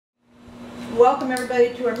Welcome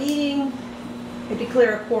everybody to our meeting. I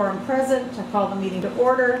declare a quorum present. I call the meeting to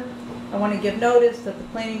order. I want to give notice that the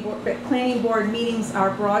planning board meetings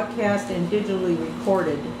are broadcast and digitally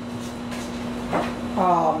recorded.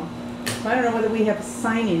 I don't know whether we have a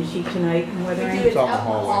sign-in sheet tonight and whether I It's out in the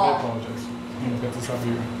hallway. I apologize. Get this up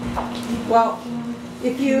here. Well,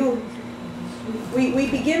 if you,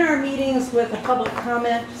 we begin our meetings with a public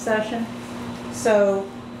comment session. So,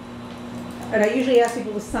 and I usually ask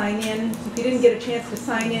people to sign in. If you didn't get a chance to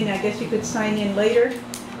sign in, I guess you could sign in later.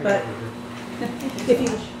 But if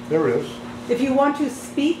you, there it is. If you want to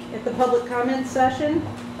speak at the public comment session,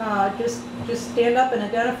 just stand up and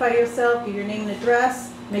identify yourself, give your name and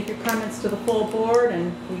address, make your comments to the full board,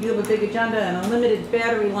 and we do have a big agenda and unlimited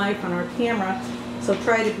battery life on our camera, so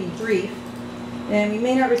try to be brief. And we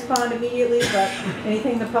may not respond immediately, but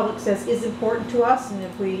anything the public says is important to us, and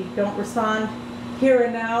if we don't respond here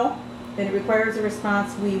and now, and it requires a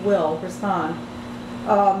response, we will respond.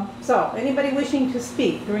 So, anybody wishing to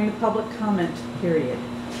speak during the public comment period?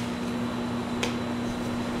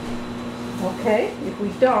 Okay, if we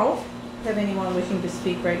don't have anyone wishing to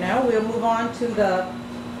speak right now, we'll move on to the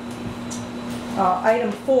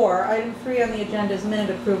item 4. Item 3 on the agenda is minute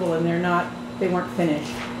approval, and they weren't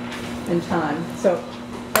finished in time. So,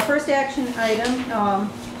 our first action item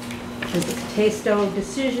is the Tasto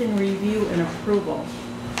decision review and approval.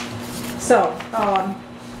 So,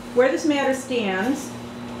 where this matter stands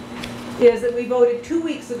is that we voted 2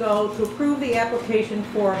 weeks ago to approve the application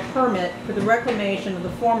for a permit for the reclamation of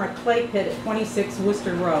the former clay pit at 26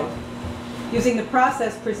 Worcester Road. Using the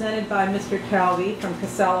process presented by Mr. Talby from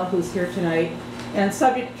Casella, who's here tonight, and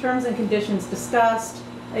subject to terms and conditions discussed,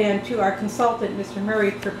 and to our consultant, Mr.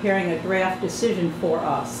 Murray, preparing a draft decision for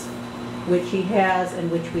us, which he has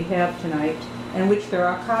and which we have tonight, and which there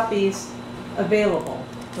are copies available.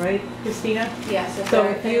 Right, Christina? Yes, if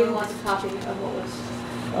anyone wants a copy of what was...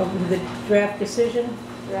 Of the draft decision?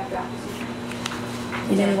 Draft decision.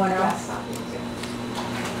 And anyone else?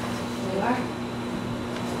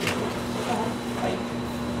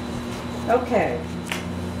 Okay.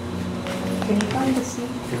 Can you find the seat?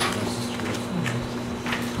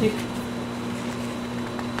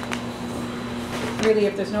 Really,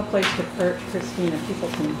 if there's no place to perch, Christina, people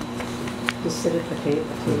can just sit at the table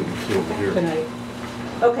too tonight.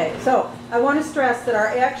 Okay, so I want to stress that our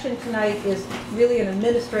action tonight is really an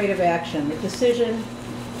administrative action. The decision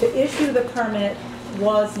to issue the permit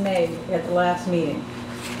was made at the last meeting.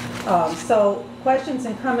 So questions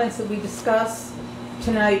and comments that we discuss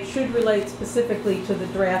tonight should relate specifically to the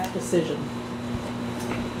draft decision.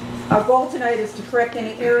 Our goal tonight is to correct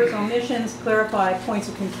any errors, omissions, clarify points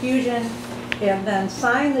of confusion, and then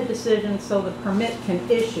sign the decision so the permit can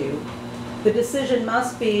issue. The decision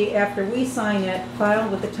must be, after we sign it, filed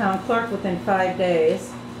with the town clerk within 5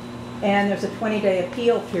 days, and there's a 20-day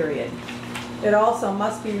appeal period. It also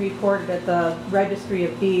must be recorded at the Registry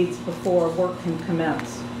of Deeds before work can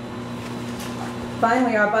commence.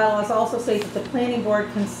 Finally, our bylaws also say that the planning board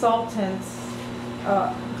consultant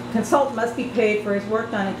must be paid for his work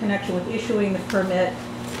done in connection with issuing the permit,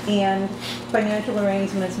 and financial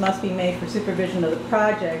arrangements must be made for supervision of the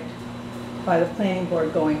project by the planning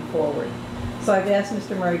board going forward. So I've asked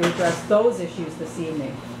Mr. Murray to address those issues this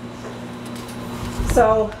evening.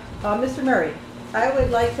 So, Mr. Murray, I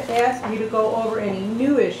would like to ask you to go over any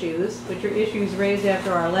new issues, which are issues raised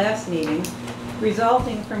after our last meeting,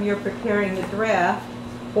 resulting from your preparing the draft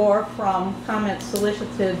or from comments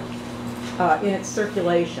solicited in its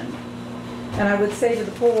circulation. And I would say to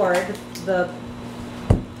the board, the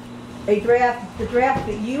draft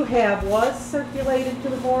that you have was circulated to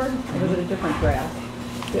the board, or was it a different draft?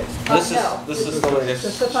 This is the latest. This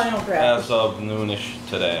is the final draft. As of noonish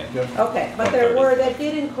today. Yep. Okay, but that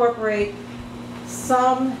did incorporate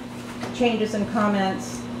some changes and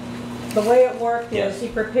comments. The way it worked is he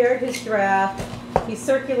prepared his draft, he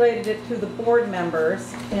circulated it to the board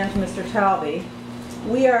members and to Mr. Talby.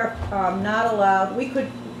 We are not allowed, we could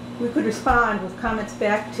respond with comments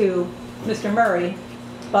back to Mr. Murray,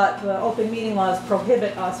 but the open meeting laws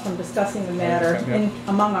prohibit us from discussing the matter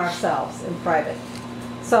among ourselves in private.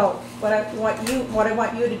 So what I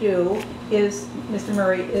want you to do is, Mr.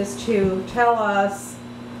 Murray, is to tell us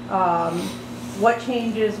what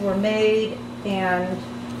changes were made and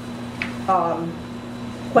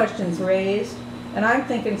questions raised. And I'm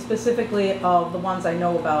thinking specifically of the ones I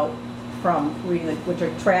know about from reading it, which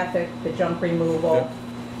are traffic, the junk removal,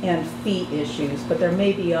 and fee issues, but there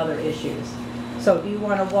may be other issues. So do you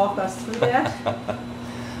want to walk us through that?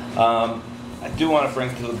 I do want to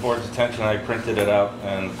bring to the board's attention, I printed it out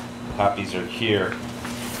and copies are here,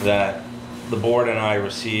 that the board and I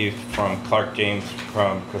received from Clark James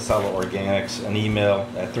from Casella Organics an email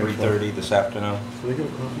at 3:30 this afternoon. Can I get a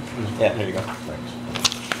copy? Yeah, here you go. Thanks.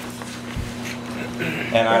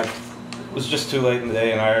 And I was just too late in the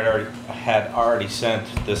day, and I had already sent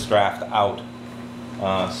this draft out,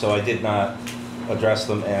 so I did not address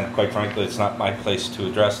them, and quite frankly, it's not my place to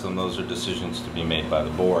address them. Those are decisions to be made by the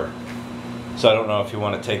board. So I don't know if you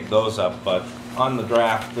want to take those up, but on the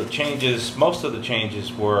draft, the changes, most of the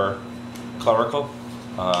changes were clerical,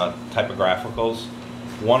 typographicals.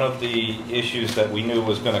 One of the issues that we knew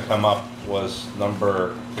was going to come up was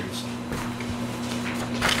number, I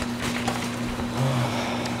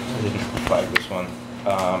didn't flag this one,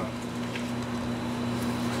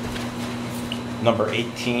 number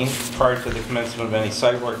 18, prior to the commencement of any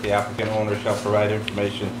site work, the applicant owner shall provide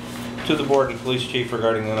information to the board and police chief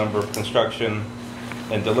regarding the number of construction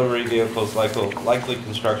and delivery vehicles, likely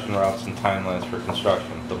construction routes, and timelines for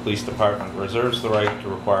construction. The police department reserves the right to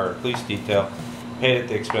require a police detail paid at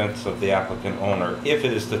the expense of the applicant owner if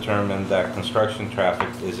it is determined that construction traffic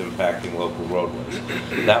is impacting local roadways.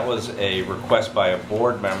 That was a request by a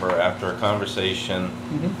board member after a conversation,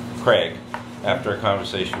 Craig, after a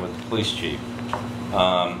conversation with the police chief.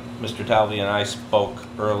 Mr. Talvey and I spoke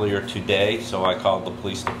earlier today, so I called the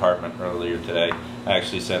police department earlier today. I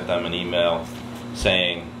actually sent them an email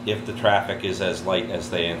saying, if the traffic is as light as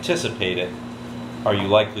they anticipate it, are you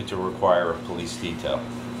likely to require a police detail?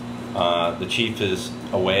 The chief is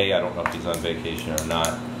away. I don't know if he's on vacation or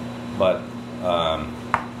not, but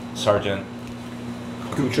Sergeant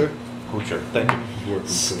Kuchar? Kuchar, thank you. He's working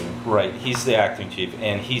today. Right, he's the acting chief,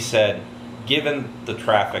 and he said, given the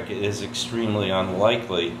traffic, it is extremely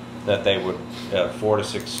unlikely that they would 4 to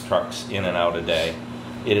 6 trucks in and out a day.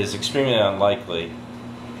 It is extremely unlikely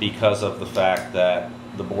because of the fact that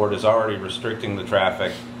the board is already restricting the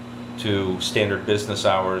traffic to standard business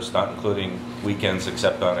hours, not including weekends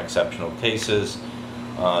except on exceptional cases.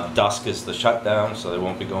 Dusk is the shutdown, so they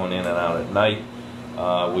won't be going in and out at night.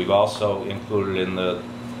 We've also included in the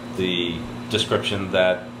description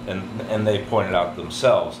that, and they pointed out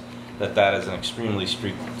themselves, that is an extremely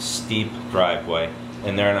steep driveway,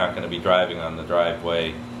 and they're not going to be driving on the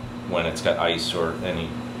driveway when it's got ice or any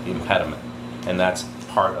impediment, and that's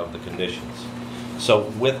part of the conditions. So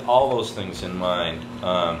with all those things in mind,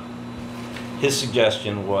 his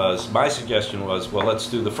suggestion was, my suggestion was, well, let's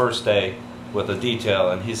do the first day with a detail,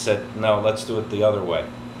 and he said, no, let's do it the other way.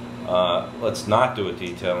 Let's not do a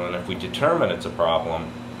detail, and if we determine it's a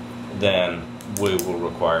problem, then we will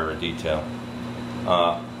require a detail.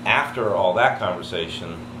 After all that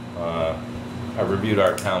conversation, I reviewed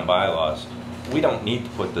our town bylaws. We don't need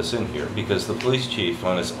to put this in here because the police chief,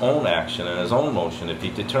 on his own action and his own motion, if he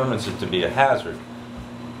determines it to be a hazard,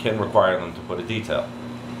 can require them to put a detail.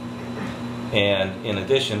 And in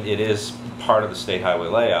addition, it is part of the state highway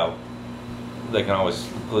layout. They can always,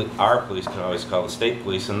 our police can always call the state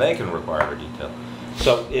police and they can require a detail.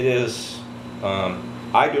 So it is,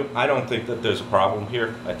 I don't think that there's a problem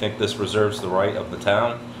here. I think this reserves the right of the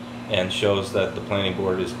town and shows that the planning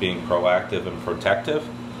board is being proactive and protective,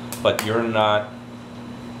 but you're not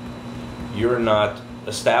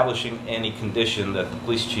establishing any condition that the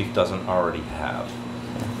police chief doesn't already have.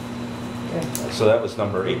 Okay. So that was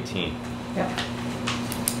number 18. Yeah.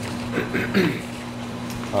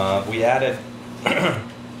 We added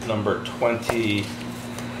number 20.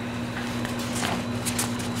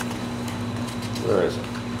 Where is it? I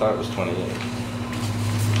thought it was 28.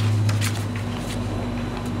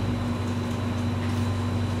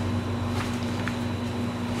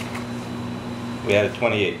 We added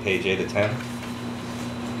 28, page 8 of 10.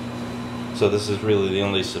 So this is really the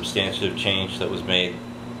only substantive change that was made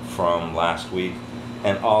from last week.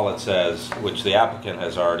 And all it says, which the applicant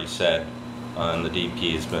has already said, and the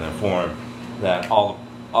DP has been informed, that all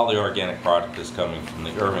the organic product is coming from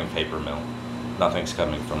the Irving paper mill. Nothing's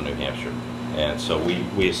coming from New Hampshire. And so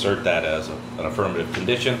we assert that as an affirmative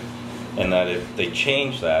condition, and that if they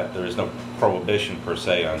change that, there is no prohibition per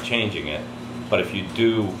se on changing it, but if you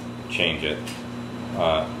do change it,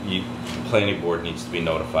 the planning board needs to be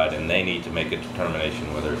notified, and they need to make a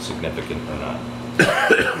determination whether it's significant or not.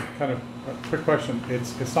 Kind of a quick question.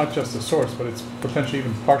 It's not just the source, but it's potentially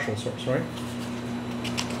even partial source, right?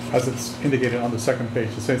 As it's indicated on the second page,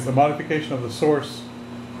 it says the modification of the source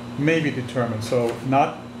may be determined. So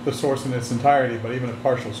not the source in its entirety, but even a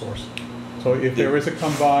partial source. So if there is a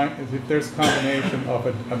if there's a combination of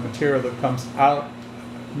a material that comes out,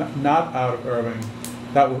 not out of Irving,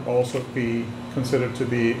 that would also be considered to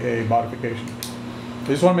be a modification. I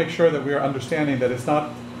just want to make sure that we are understanding that it's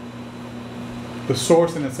not the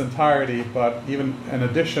source in its entirety, but even an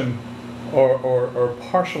addition or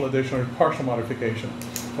partial addition or partial modification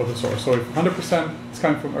of the source. So if 100% is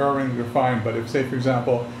coming from Irving, you're fine, but if, say, for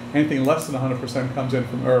example, anything less than 100% comes in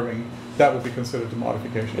from Irving, that would be considered a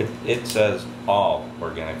modification. It says all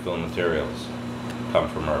organic fill materials come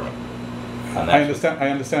from Irving. And I that's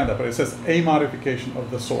understand that, but it says a modification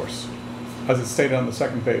of the source, as it's stated on the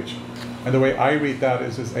second page. And the way I read that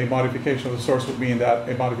is a modification of the source would mean that,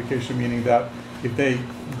 a modification meaning that if they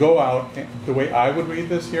go out, the way I would read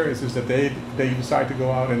this here is that they decide to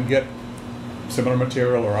go out and get similar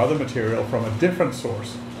material or other material from a different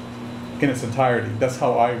source in its entirety. That's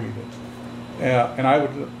how I read it. And I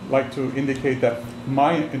would like to indicate that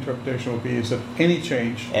my interpretation would be is that any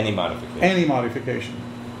change, any modification. any modification.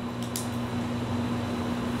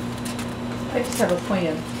 I just have a point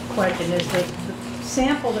of question, is that the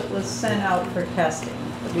sample that was sent out for testing,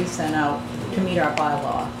 that we sent out to meet our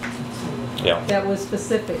bylaw, Yeah. that was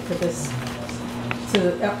specific to this, to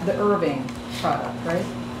the Irving product, right?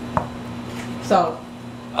 So,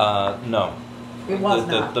 No. it was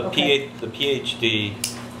not, okay. The PhD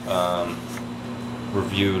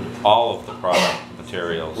reviewed all of the product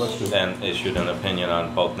materials and issued an opinion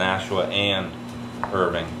on both Nashua and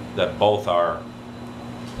Irving, that both are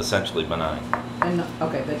essentially benign. And,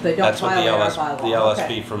 okay, but they don't That's what the violate our bylaw. the LSP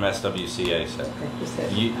Okay. from SWCA said. Okay, just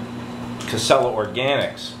that. Casella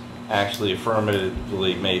Organics actually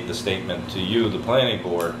affirmatively made the statement to you, the planning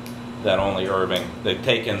board, that only Irving, they've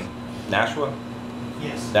taken Nashua?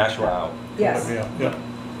 Yes, Nashua out. Yes, Yeah.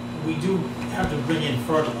 we do have to bring in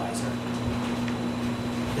fertilizer.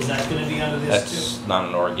 Is that gonna be under this That's not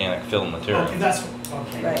an organic fill too? material. Okay,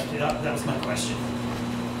 okay, Right. that was my question.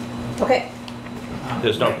 okay,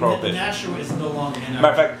 There's no Right, prohibition. Nashua is no longer in our.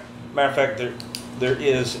 Matter of fact, there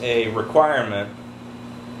is a requirement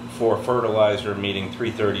for fertilizer meeting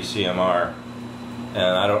 330 CMR, and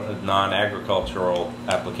I don't, non-agricultural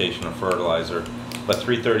application of fertilizer, but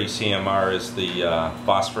 330 CMR is the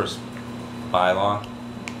phosphorus bylaw.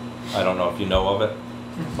 I don't know if you know of it,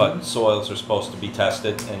 but soils are supposed to be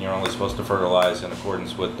tested, and you're only supposed to fertilize in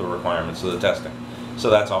accordance with the requirements of the testing. So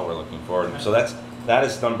that's all we're looking for. So that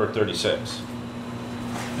is number 36,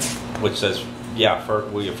 which says, yeah,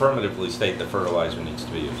 we affirmatively state that fertilizer needs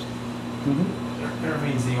to be used.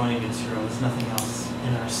 Irving's the only material, there's nothing else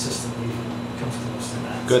in our system that even comes close to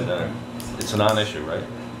that. Good then. It's a non-issue, right?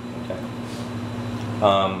 Okay.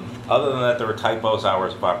 Other than that, there were typos,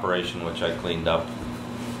 hours of operation, which I cleaned up,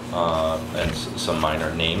 and some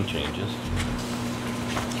minor name changes.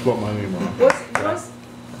 What my name on? was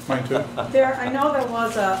Mine too. there, I know there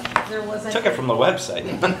was a, Took it from the website.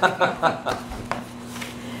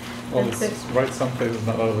 Well, And it's six. right some places,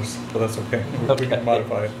 not others, but that's okay. We Okay. can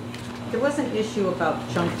modify it. there was an issue about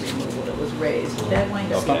junk removal that was raised. Did that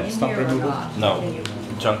wind up Okay. in Stump here or removal? not? No. Can you-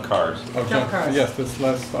 Junk cars. Oh, Junk cars. Yes, this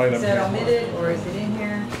last item. Is that here. omitted or is it in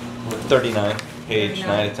here? 39, page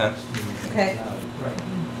 9 to 10. Okay,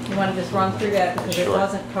 you want to just run through that because it Sure.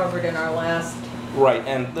 wasn't covered in our last, Right,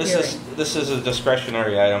 and this Hearing. is a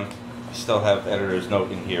discretionary item. I still have editor's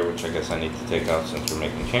note in here, which I guess I need to take out since we're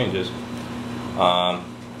making changes.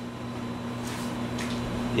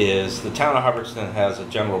 Is the town of Hubbardston has a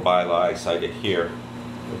general bylaw, I cite it here,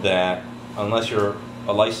 that unless you're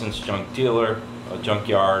a licensed junk dealer, a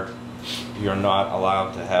junkyard, you're not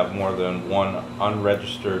allowed to have more than one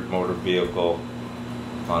unregistered motor vehicle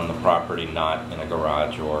on the property, not in a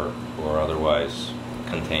garage or otherwise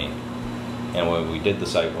contained. And when we did the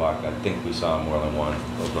site walk, I think we saw more than one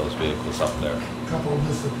of those vehicles up there. Couple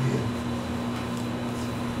disappeared.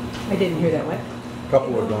 I didn't hear that, what?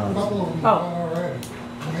 Couple are A gone. couple of them Oh. gone already.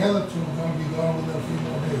 And the other two are gonna be gone within a few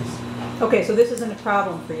more days. Okay, so this isn't a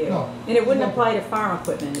problem for you? No. And it wouldn't No. apply to farm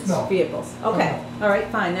equipment, it's No. vehicles? Okay, all right,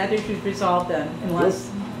 fine, that issue's resolved then, unless,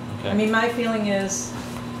 I Okay. mean, my feeling is,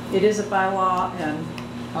 it is a bylaw, and,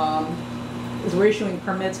 as we're issuing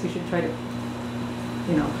permits, we should try to,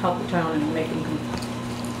 you know, help the town and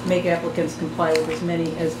make applicants comply with as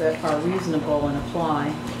many as that are reasonable and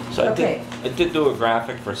apply. So Okay. I did do a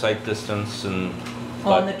graphic for site distance and.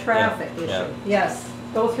 On but, the traffic yeah, issue, yeah. yes,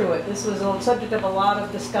 go through it. This was a subject of a lot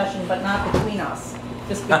of discussion, but not between us,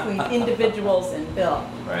 just between individuals and Bill.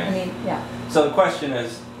 Right. I mean, yeah, So the question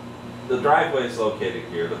is, the driveway is located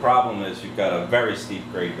here. The problem is you've got a very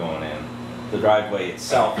steep grade going in. The driveway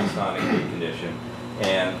itself is not in good condition.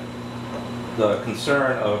 And the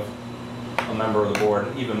concern of a member of the board,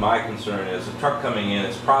 and even my concern is, a truck coming in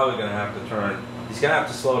is probably gonna have to turn, he's gonna have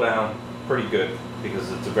to slow down pretty good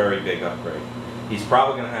because it's a very big upgrade. He's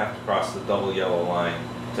probably gonna have to cross the double yellow line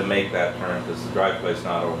to make that turn because the driveway's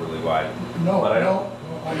not overly wide. No, But I don't- no,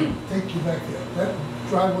 I take you back there. That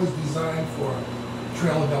driveway's designed for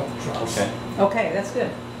trailer dump trucks. Okay. okay, that's good.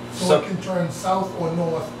 So So- it can turn south or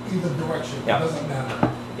north, either direction, it Yeah. doesn't matter.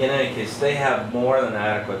 In any case, they have more than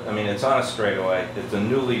adequate, I mean, it's on a straightaway, it's a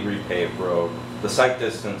newly repaved road. The site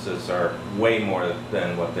distances are way more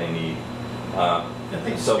than what they need. I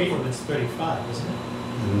think the So- speed limit's 35, isn't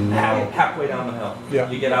it? Halfway down the hill. Yeah.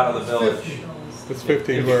 You get out of the village, 50. It's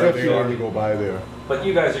 15 It's where 50 they when are. you go by there. but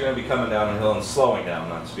you guys are gonna be coming down the hill and slowing down,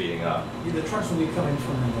 not speeding up. The trucks will be coming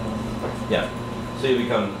from Yeah, so you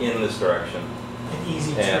become in this direction. an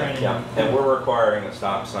easy And, turn. yeah, and we're requiring a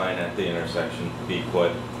stop sign at the intersection be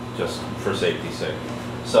put just for safety's sake.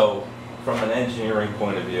 So from an engineering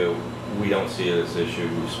point of view, we don't see it as an issue.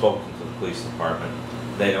 We've spoken to the police department.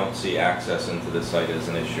 They don't see access into the site as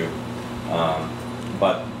an issue.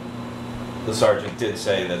 But the sergeant did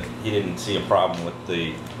say that he didn't see a problem with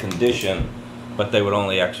the condition, but they would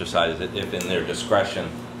only exercise it if in their discretion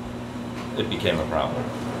it became a problem.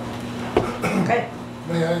 Okay,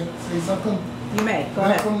 May I say something? you may, go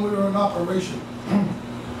Back ahead. when we were in operation,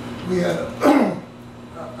 we had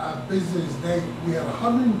our busiest day, we had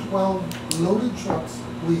 112 loaded trucks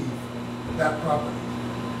leave that property.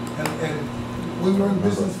 And we were in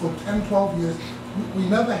business for 10, 12 years. We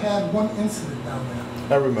never had one incident down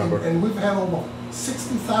there. I remember. And we've had over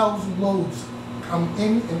 60,000 loads come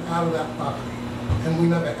in and out of that property. And we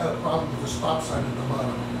never had a problem with the stop sign at the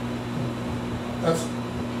bottom. That's,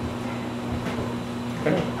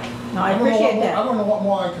 No, I don't know what appreciate more- I that. don't know what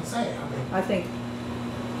more I can say. I mean, I think,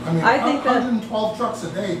 I mean, I think that- 112 trucks a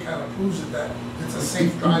day kind of proves it that it's a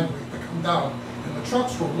safe driveway to come down. And the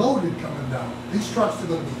trucks were loaded coming down. These trucks are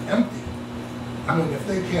gonna be empty. I mean, if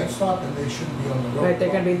they can't stop, then they shouldn't be on the road. right, they're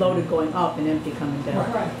gonna be loaded going up and empty coming down.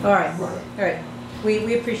 Right. All right, Right. all right.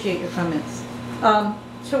 We appreciate your comments.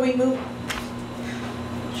 Shall we move,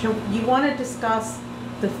 you want to discuss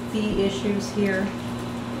the fee issues here?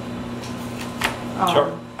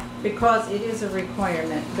 Sure. Because it is a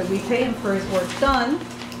requirement that we pay him for his work done,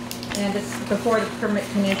 and it's before the permit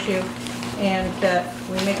can issue, and that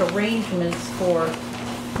we make arrangements for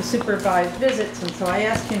the supervised visits, and so I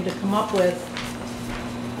asked him to come up with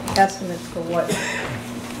estimates for what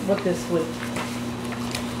this would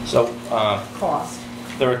So, cost.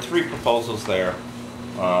 there are three proposals there.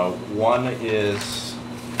 One is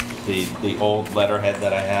the old letterhead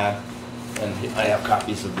that I had, and I have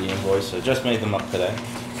copies of the invoice. I just made them up today.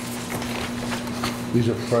 These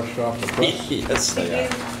are fresh off the press. Yes, they are.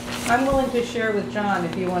 I'm willing to share with John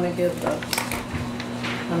if you want to give the, I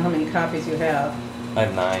don't know how many copies you have. I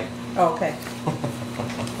have 9. Oh, okay.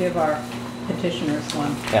 Give our petitioners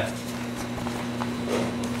one. Yeah.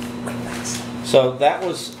 So that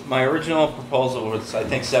was, my original proposal was, I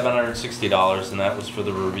think, $760, and that was for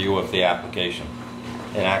the review of the application.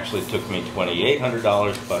 It actually took me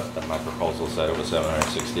 $2,800, but my proposal said it was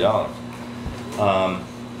 $760.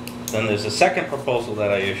 Then there's a second proposal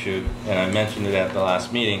that I issued, and I mentioned it at the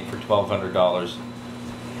last meeting, for $1,200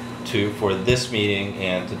 for this meeting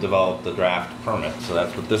and to develop the draft permit. So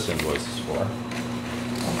that's what this invoice is for.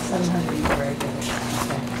 700 is very good.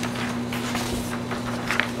 Okay.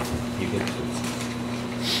 You get to.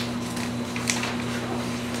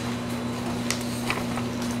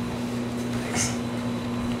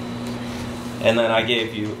 And then I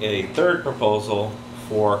gave you a third proposal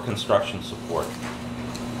for construction support.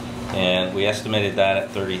 And we estimated that at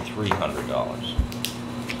 $3,300.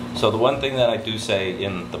 So the one thing that I do say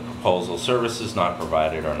in the proposal, services not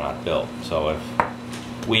provided are not built. So if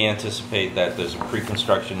we anticipate that there's a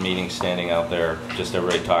pre-construction meeting standing out there, just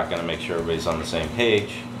everybody talking to make sure everybody's on the same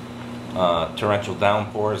page. Torrential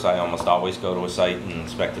downpours, I almost always go to a site and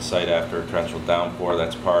inspect the site after a torrential downpour.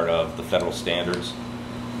 That's part of the federal standards,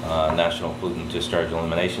 National Pollutant Discharge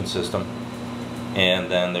Elimination System.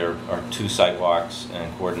 And then there are 2 site walks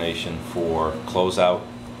and coordination for closeout,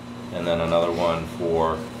 and then another one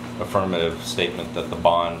for affirmative statement that the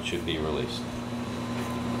bond should be released.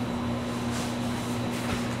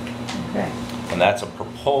 Okay. And that's a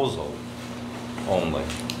proposal only.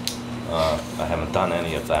 I haven't done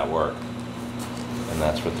any of that work, and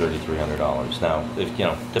that's for $3,300. Now, if you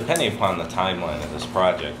know, depending upon the timeline of this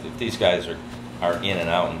project, if these guys are in and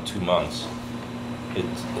out in 2 months, it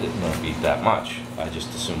won't be that much. I just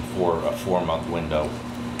assume a 4-month window,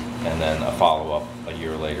 and then a follow-up a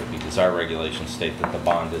year later, because our regulations state that the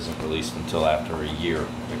bond isn't released until after a year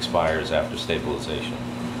expires after stabilization.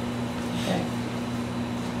 Okay.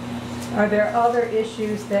 Are there other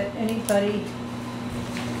issues that anybody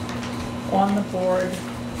on the board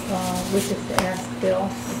wishes to ask Bill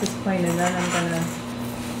at this point? And then I'm going to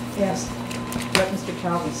let Mr.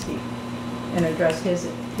 Talby speak and address his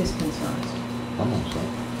concerns. I'm all set.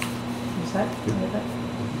 Is that?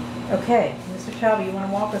 Okay, Mr. Talby, you want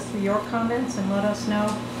to walk us through your comments and let us know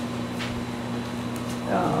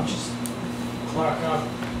Just Clark,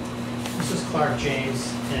 this is Clark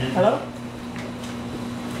James, and Hello?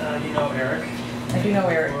 you know Eric. I do know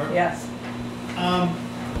Eric, yes.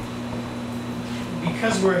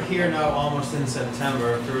 Because we're here now almost in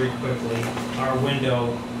September, very quickly, our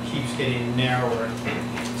window keeps getting narrower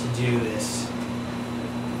to do this.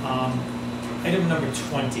 Item number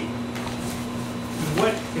 20.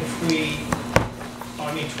 What if we,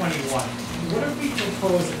 21, what if we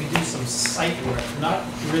propose that we do some site work, not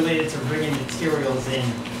related to bringing materials in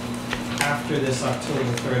after this October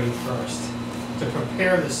 31st, to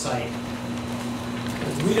prepare the site?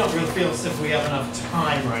 Because we don't really feel as if we have enough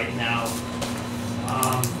time right now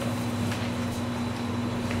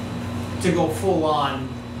to go full on,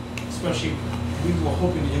 especially we were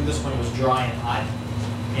hoping to do this when it was dry and hot,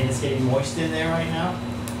 and it's getting moist in there right now,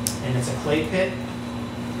 and it's a clay pit,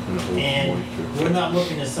 and we're not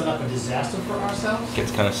looking to set up a disaster for ourselves.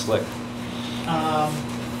 Gets kind of slick.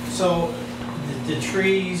 So the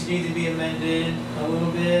trees need to be amended a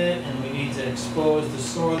little bit, and we need to expose the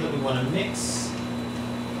soil that we want to mix.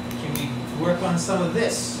 Can we work on some of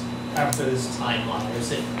this after this timeline? Or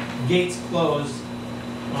is it gates closed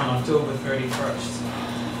on October 31st?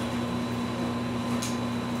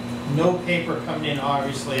 No paper coming in,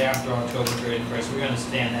 obviously, after October 31st. We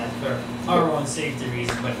understand that for our own safety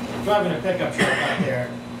reasons, but driving a pickup truck out there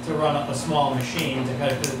to run a small machine to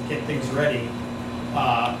kind of get things ready.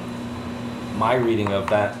 My reading of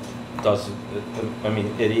that doesn't, I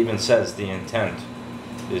mean, it even says the intent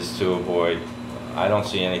is to avoid, I don't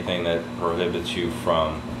see anything that prohibits you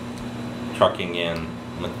from trucking in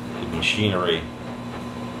machinery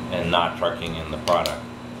and not trucking in the product.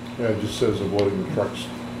 Yeah, it just says avoiding the trucks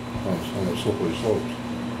on the slippery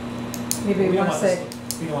slopes. Maybe we want to say,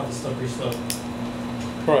 We don't want the slippery slope.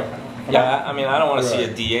 Correct. Yeah, I mean, I don't want to see a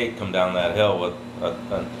Right. D8 come down that hill with a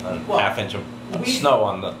Well, half inch of we- snow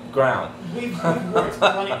on the ground. We've worked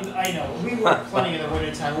plenty, I know, we work plenty in the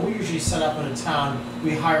winter time. When we usually set up in a town,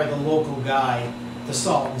 we hire the local guy to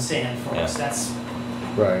salt and sand for us. Yeah. That's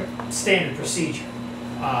Right. standard procedure.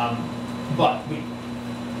 But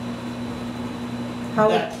how,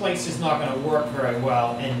 that place is not gonna work very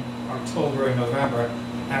well in October and November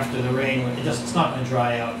after the rain. It's not gonna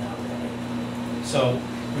dry out now, really. So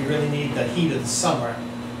we really need the heat of the summer.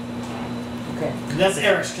 okay. That's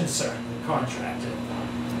Eric's concern, the contractor.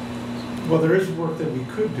 Well, there is work that we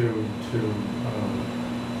could do to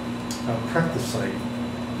prep the site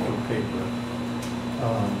for paper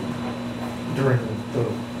during the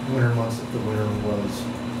winter months, if the winter was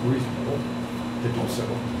reasonable to do so.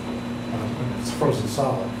 If it's frozen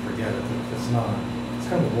solid, forget it. If it's not, it's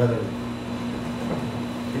kind of a weather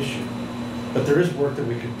issue. But there is work that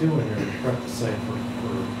we could do in there to prep the site for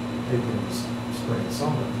paper in the spring and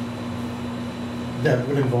summer. That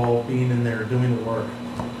would involve being in there doing the work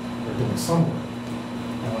or doing some work,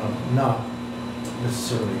 not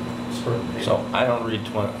necessarily spreading paper. So I don't read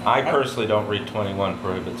 20, I personally don't read 21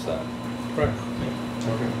 prohibits that. Correct.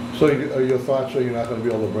 Okay. So your thoughts are you're not gonna be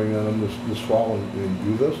able to bring them in this fall and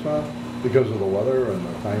do this now? Because of the weather and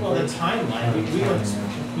the time Well, the frame? timeline,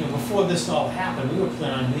 we were, before this all happened, we were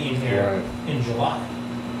planning on being here in July.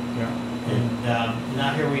 Yeah. And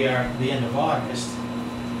now here we are at the end of August,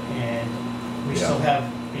 and we still have,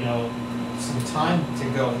 some time to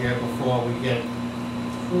go here before we get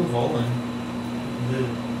approval and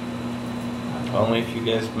Only if you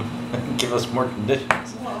guys give us more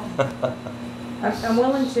conditions. I'm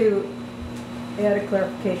willing to add a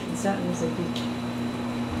clarification sentence if you,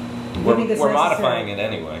 We're, think it's we're necessary. modifying it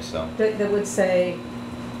anyway, so. that would say,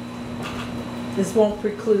 this won't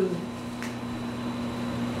preclude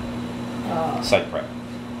Site prep.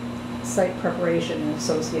 site preparation and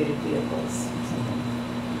associated vehicles.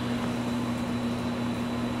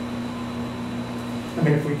 I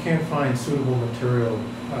mean, if we can't find suitable material,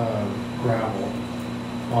 gravel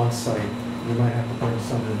on site, we might have to bring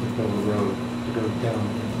something to build a road to go down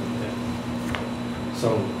into the pit.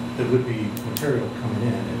 So there would be material coming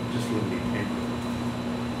in, it just wouldn't be paper.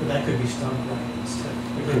 but that could be stump grindings too.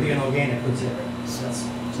 It could be an organic material. So that's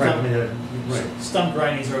Right, I mean, right. Stump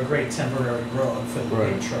grindings are a great temporary road for the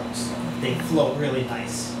big Right. trucks. They float really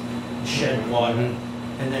nice, shed water,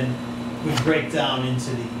 Mm-hmm. and then we break down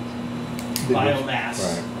into the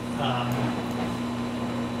biomass.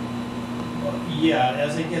 Yeah,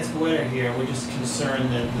 as it gets wetter here, we're just concerned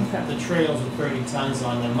that Okay. the trails with 30 tons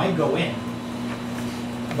on them might go in,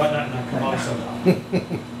 but not come out so well.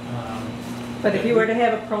 But if you were to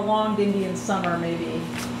have a prolonged Indian summer, maybe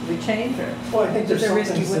we change or? Well, I think there's Is there some a risk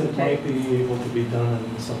you things that wouldn't might be able to be done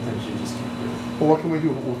and some things you just can't do. Well, what can we do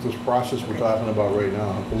with this process we're talking about right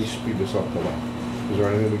now? How can we speed this up a lot? Is there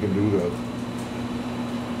anything we can do to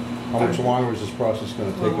How much longer is this process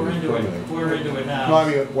gonna take Well, in we're this into permitting? it, we're into it now. No, I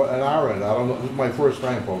mean, on our end, I don't know, this is my first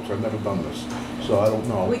time, folks, I've never done this, so I don't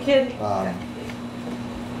know. We can, Um,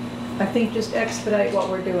 I think just expedite what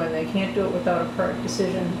we're doing. They can't do it without a correct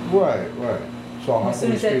decision. Right, right, so how As can soon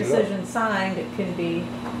we as that speed it up? decision's signed, it can be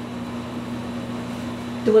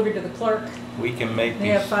delivered to the clerk. We can make They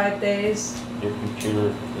have these, 5 days. your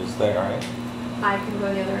computer is there, right? I can go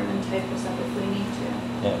to the other room and type this up if we need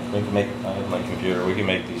to, Yeah, we can make, I have my computer, we can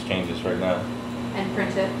make these changes right now and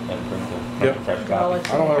print it. and print Yep. a fresh I'll copy. let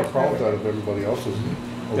you I don't have a know. problem with that if everybody else is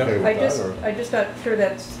Yeah. okay I with that, just, or, I just got sure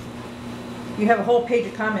that's, you have a whole page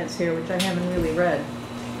of comments here, which I haven't really read.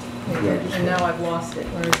 Yeah, just And read. now I've lost it.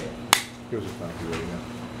 Where is it? here's a copy right now.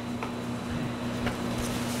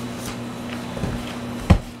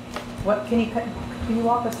 What, can you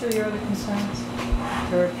walk us through your other concerns?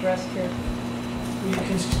 Or addressed here? You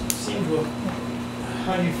can seem to,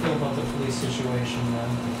 how do you feel about the police situation then?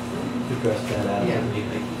 Address that adequately,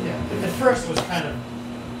 thank you. Yeah, at first it was kind of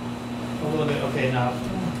a little bit, okay, now,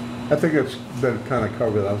 I think it's been kind of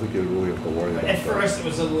covered, I don't think you really have to worry about but that. at first it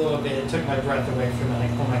was a little bit, it took my breath away from me,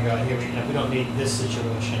 like, oh my God, here we don't need this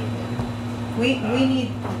situation. We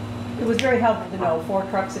need, it was very helpful to know 4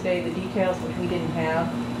 trucks a day, the details, which we didn't have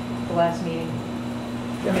the last meeting.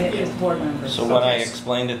 I mean, it was board members. So when I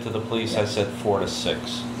explained it to the police, I said 4 to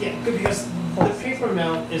 6. Yeah, good, because the paper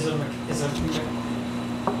mill is there's a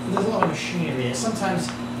lot of machinery, and sometimes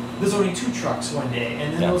there's only 2 trucks one day,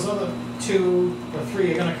 and then Yeah. those other 2 or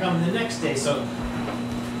 3 are gonna come the next day, so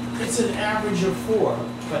it's an average of 4,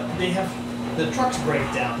 but the trucks break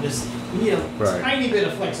down, we need a Right. tiny bit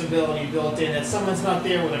of flexibility built in, that someone's not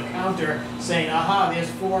there with a counter saying, aha, there's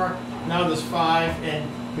 4, now there's 5, and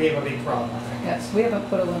we have a big problem. Yes, we haven't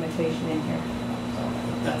put a limitation in here.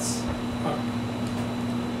 That's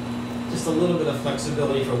just a little bit of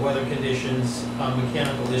flexibility for weather conditions,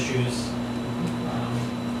 mechanical issues.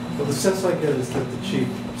 Well, the sense I get is that the chief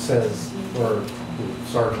says, or the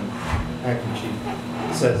sergeant, acting chief,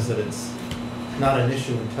 says that it's not an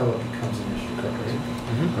issue until it becomes an issue, correct?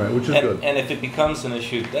 Right, which is And, good. and if it becomes an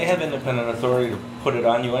issue, they have independent authority to put it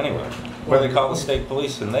on you anyway. Or they call the state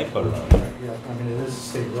police and they put it on you. Right, yeah, I mean, it is a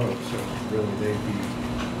state road, so really they'd be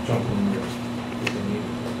jumping in there if they need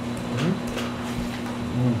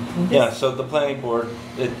it. Yeah, so the planning board,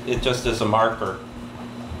 it just is a marker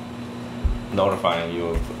notifying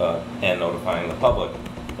you of, and notifying the public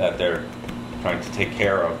that they're trying to take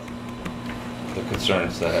care of the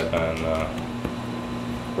concerns that have been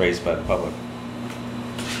raised by the public.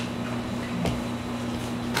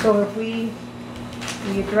 So if we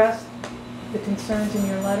addressed the concerns in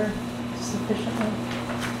your letter sufficiently?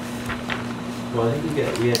 Well, I think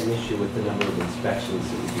we had an issue with the number of inspections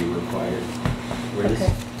that would be required. Where this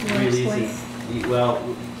Okay. You wanna really explain? isn't, well,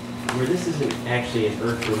 where this isn't actually an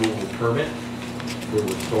earth removal permit, where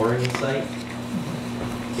we're storing the site,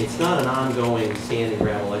 it's not an ongoing sand and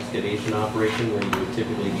gravel excavation operation where you would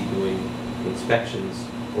typically be doing inspections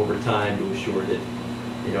over time to assure that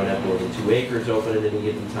they don't have more than 2 acres open at any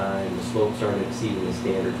given time, the slopes aren't exceeding the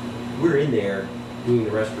standard. We're in there doing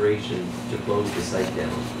the restoration to close the site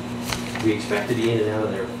down. We expect to be in and out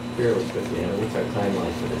of there fairly quickly. I mean, what's our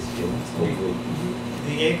timeline for this? You know, it's legally.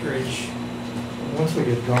 The acreage, Once we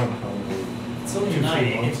get going, probably. it's only 2-3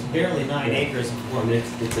 9, months. it's barely 9 acres of I work. mean,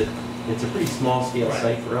 it's a pretty small scale Right.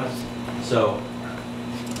 site for us. So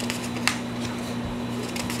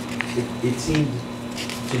it seemed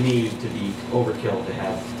to me to be overkill to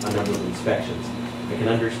have a number of inspections. I can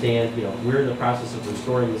understand, you know, we're in the process of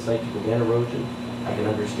restoring the site to prevent erosion. I can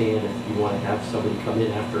understand if you want to have somebody come in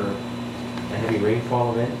after a heavy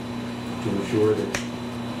rainfall event to ensure that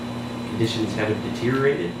conditions haven't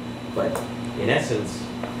deteriorated. But in essence,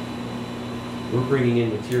 we're bringing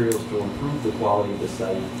in materials to improve the quality of the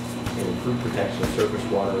site and improve protection of surface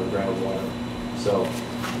water and groundwater. So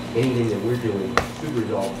anything that we're doing should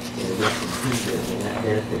result in a net improvement and that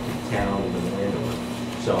benefit to the town and the landowner.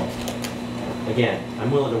 So again,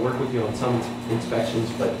 I'm willing to work with you on some inspections,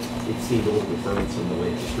 but it seemed a little bit burdensome the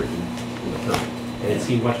way it's written in the permit. And it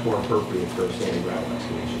seemed much more appropriate for a sand and gravel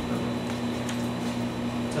excavation permit.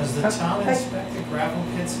 Does the town inspect the gravel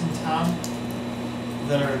pits in town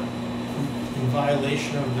that are in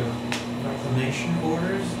violation of the reclamation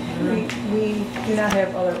orders? We do not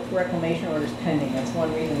have other reclamation orders pending. That's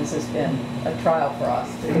one reason this has been a trial for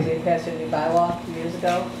us, because we passed a new bylaw 2 years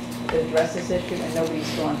ago to address this issue, and nobody's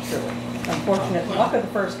gone through it. Unfortunately, luck of the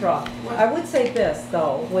first draw. I would say this,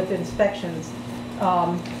 though, with inspections,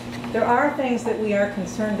 there are things that we are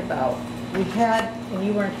concerned about. We had, and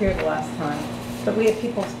you weren't here the last time, but we had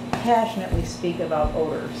people passionately speak about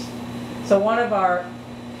odors. So one of our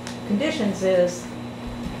conditions is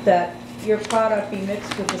that your product be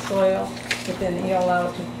mixed with the soil within,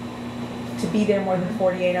 allowed to be there more than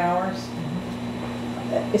 48 hours.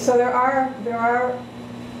 So there are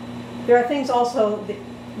things also that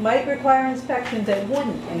might require inspections that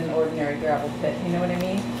wouldn't in an ordinary gravel pit, you know what I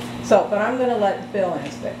mean? So, but I'm gonna let Bill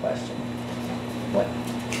answer that question. What?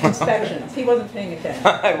 Inspections, he wasn't paying attention.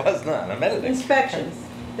 I was not, I'm editing. Inspections,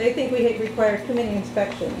 they think we require too many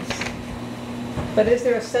inspections. But is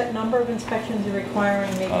there a set number of inspections you're requiring?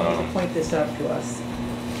 Maybe you need to point this out to us.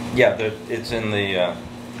 Yeah, it's in the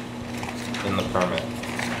permit.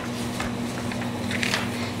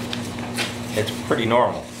 It's pretty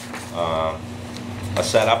normal. A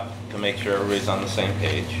setup to make sure everybody's on the same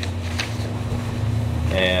page.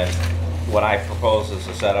 And what I propose is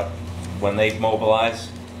a setup, when they mobilize,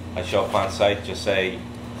 I show up on site, just say,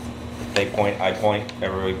 they point, I point,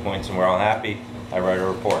 everybody points, and we're all happy. I write a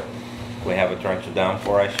report. We have a trencher down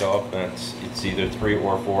for, I show up, and it's either 3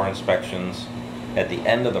 or 4 inspections at the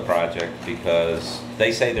end of the project, because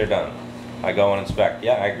they say they're done. I go and inspect,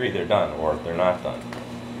 yeah, I agree they're done, or they're not done.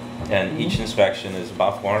 And each inspection is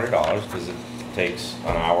about $400, because it takes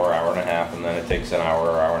an hour, hour and a half, and then it takes an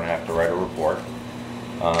hour, hour and a half to write a report.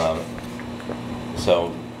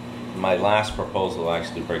 So my last proposal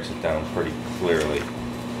actually breaks it down pretty clearly.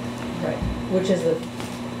 Right, which is the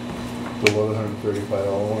The $135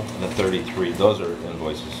 one? The 33, those are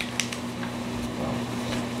invoices.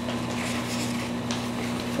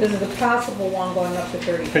 This is the possible one going up to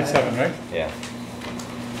 35. Page 7, right? Yeah.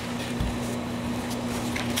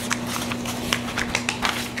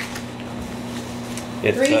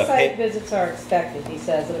 It's, 3 site pa- visits are expected, he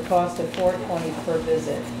says, at a cost of $420 per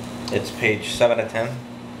visit. it's page 7 of 10,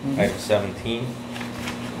 item 17.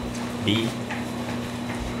 B.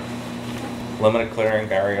 Limited clearing,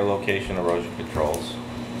 barrier location, erosion controls.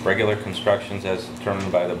 Regular constructions as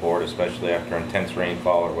determined by the board, especially after intense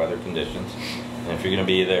rainfall or weather conditions. And if you're going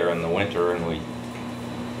to be there in the winter and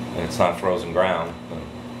it's not frozen ground, then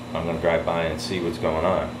I'm going to drive by and see what's going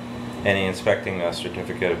on. Any inspecting a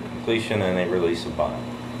certificate of completion and a release of bond.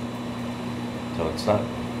 So it's not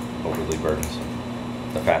overly burdensome.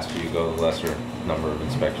 The faster you go, the lesser number of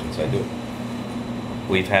inspections I do.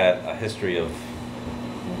 We've had a history of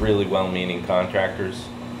really well-meaning contractors,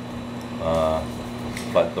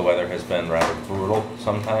 but the weather has been rather brutal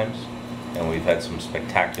sometimes, and we've had some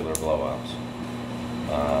spectacular blowouts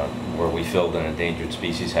where we filled an endangered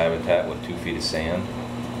species habitat with 2 feet of sand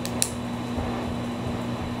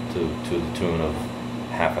to the tune of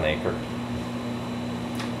half an acre.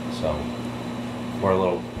 So we're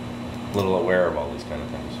a little aware of all these kind of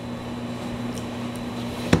things.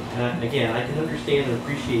 Again, I can understand and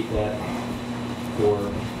appreciate that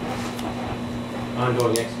for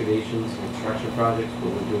ongoing excavations and construction projects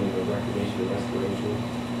where we're doing the reclamation and restoration.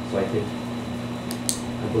 So I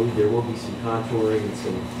believe there will be some contouring and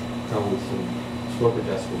probably some slope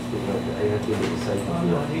adjustments. I have to make a site. Oh,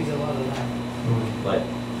 no, it needs a lot of that. But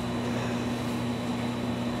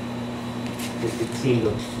it seemed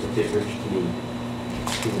a bit rich to me,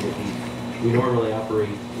 given that we normally operate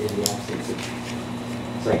in the absence of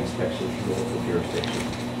site inspections from local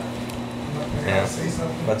jurisdictions. May I say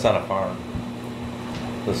something? That's on a farm.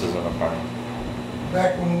 This isn't a farm.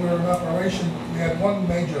 Back when we were in operation, we had one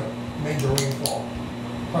major rainfall.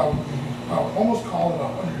 Probably almost call it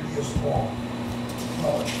 100-year storm.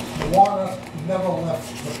 The water never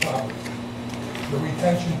left the property. The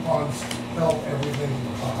retention ponds held everything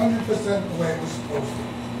 100% the way it was supposed to.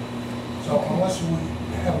 So unless we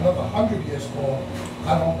have another 100-year storm,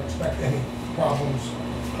 I don't expect any problems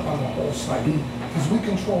on the whole site. Because we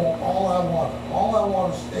control all our water. All our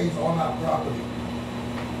water stays on our property.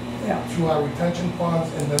 Yeah. Through our retention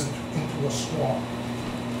ponds and then into a swamp.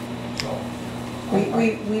 So.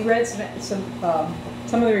 We read some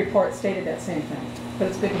of the reports stated that same thing, but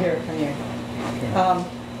it's good to hear it from you.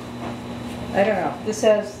 I don't know, this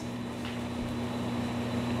says,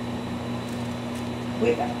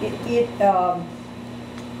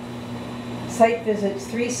 site visits,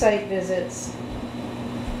 3 site visits,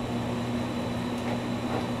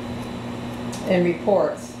 and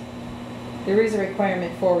reports. There is a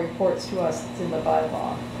requirement for reports to us, it's in the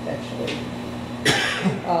bylaw, actually.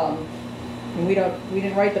 And we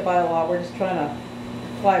didn't write the bylaw, we're just trying to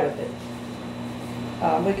comply with it.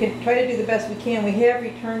 We can try to do the best we can. We have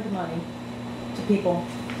returned money to people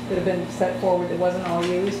that have been set forward that wasn't all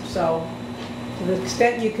used, so to the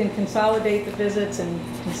extent you can consolidate the visits and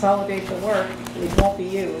consolidate the work, it won't be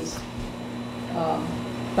used.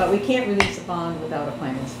 But we can't release a bond without a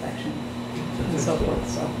final inspection and so forth,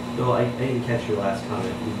 so. Bill, I didn't catch your last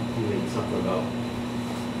comment. You made something about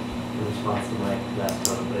in response to my last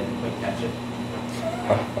comment, but I didn't quite catch it.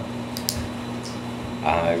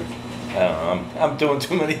 I don't know, I'm doing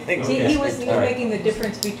too many things. He was All right. making the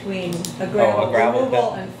difference between a gravel gravel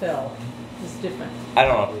removal pit? and fill. It's different. I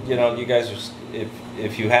don't know, you guys are,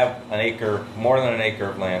 if you have an acre, more than an acre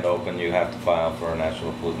of land open, you have to file for a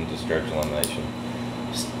National Pollutant Discharge Elimination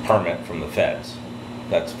permit from the feds.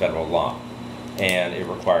 That's federal law. And it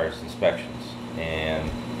requires inspections. And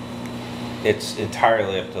it's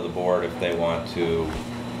entirely up to the board if they want to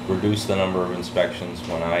reduce the number of inspections.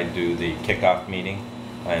 When I do the kickoff meeting,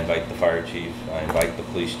 I invite the fire chief, I invite the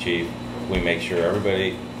police chief. We make sure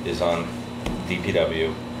everybody is on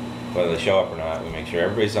DPW, whether they show up or not. We make sure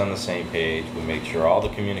everybody's on the same page. We make sure all the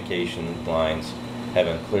communication lines have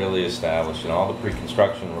been clearly established and all the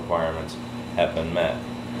pre-construction requirements have been met.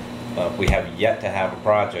 We have yet to have a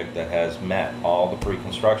project that has met all the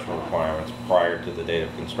pre-construction requirements prior to the date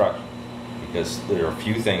of construction, because there are a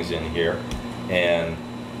few things in here, and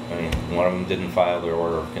I mean, one of them didn't file their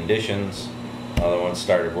order of conditions, another one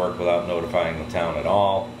started work without notifying the town at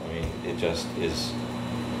all. I mean, it just is,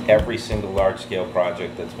 every single large-scale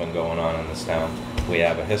project that's been going on in this town, we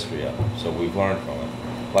have a history of, so we've learned from it.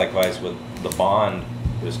 Likewise with the bond,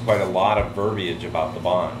 there's quite a lot of verbiage about the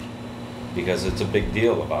bond, because it's a big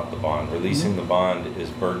deal about the bond. Releasing the bond is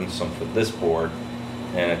burdensome for this board,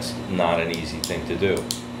 and it's not an easy thing to do.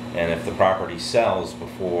 And if the property sells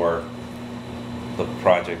before the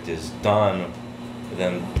project is done,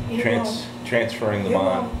 then transferring the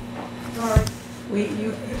bond.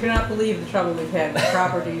 You cannot believe the trouble we've had with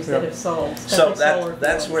properties that have sold. So solar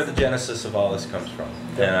that's fields. where the genesis of all this comes from.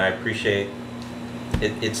 And I appreciate,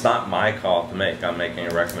 it's not my call to make. I'm making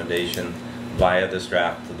a recommendation via this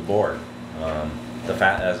draft to the board.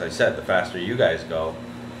 As I said, the faster you guys go,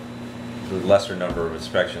 the lesser number of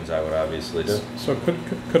inspections I would obviously do. So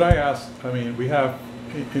could I ask, I mean, we have,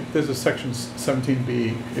 there's a section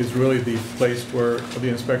 17B is really the place where the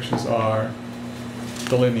inspections are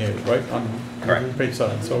delineated, right? On Correct. page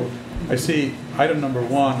 7. So I see item number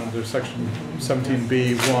 1 under section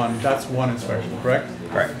 17B1, that's one inspection, correct?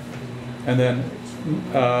 Correct. And then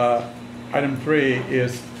item 3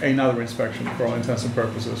 is another inspection for all intents and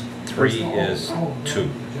purposes. 3 is 2.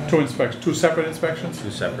 Two separate inspections?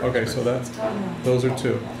 2 separate. Okay, so those are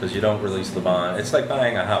 2. Because you don't release the bond. It's like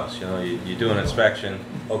buying a house, you know, you do an inspection,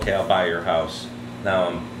 okay, I'll buy your house. Now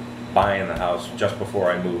I'm buying the house, just before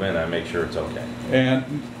I move in, I make sure it's okay.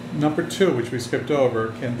 And number 2, which we skipped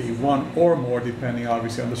over, can be 1 or more depending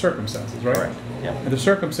obviously on the circumstances, right? Correct, yeah. And the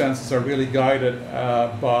circumstances are really guided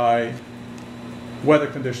by weather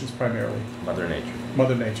conditions primarily, Mother Nature.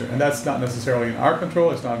 Mother Nature. And that's not necessarily in our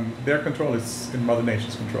control, it's not in their control, it's in Mother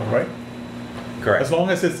Nature's control, right? Correct. As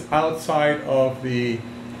long as it's outside of the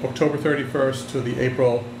October 31st to the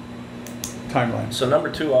April timeline. So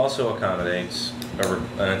number 2 also accommodates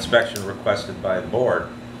an inspection requested by the board.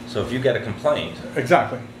 So if you get a complaint,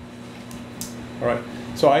 Exactly. All right.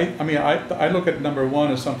 So I look at number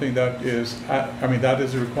 1 as something that is, that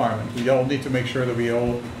is a requirement. We all need to make sure that we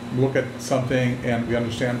all look at something and we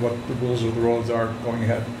understand what the rules of the roads are going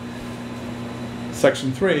ahead.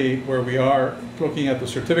 Section 3, where we are looking at the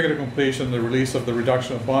certificate of completion, the release of the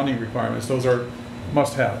reduction of bonding requirements, those are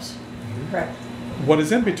must-haves. Correct. What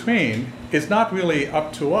is in between is not really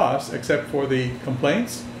up to us except for the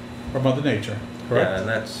complaints or Mother Nature, correct? yeah, and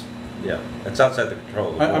that's outside the control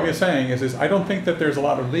of the board. I'm just saying is I don't think that there's a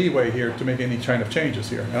lot of leeway here to make any kind of changes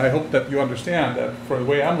here. And I hope that you understand that for the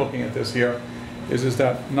way I'm looking at this here is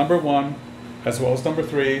that number 1 as well as number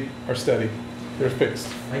 3 are steady. They're fixed.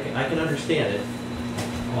 I can understand it.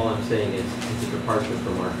 All I'm saying is it's a departure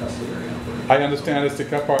from our customary operation. I understand it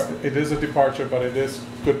is a departure, but it is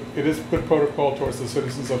good protocol towards the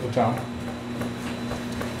citizens of the town.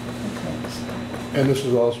 And this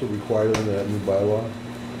is also required in that new bylaw?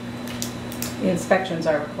 The inspections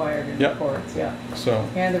are required in Yep. reports, yeah. So,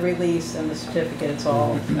 And the release and the certificate, it's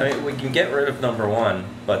all. I mean, we can get rid of number 1,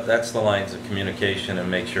 but that's the lines of communication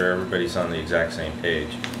and make sure everybody's on the exact same page.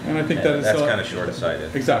 and I think that is That's kind of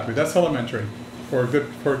short-sighted. exactly, that's elementary for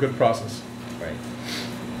a good process. Right.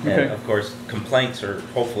 Okay. And of course, complaints are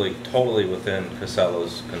hopefully totally within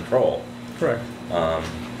Casella's control. Correct.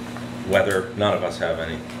 Whether none of us have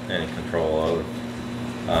any control over.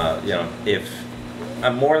 If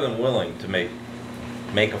I'm more than willing to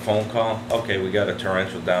make a phone call. Okay, we got a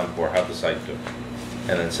torrential downpour. How'd the site do?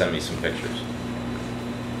 And then send me some pictures.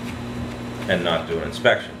 And not do an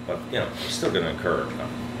inspection, but you're still going to incur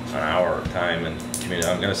an hour of time and community.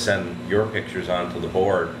 I'm going to send your pictures on to the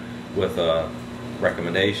board with a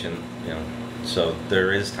recommendation. So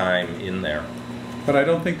there is time in there. But I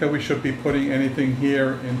don't think that we should be putting anything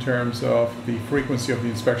here in terms of the frequency of the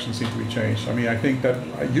inspections need to be changed. I mean, I think that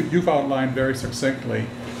you've outlined very succinctly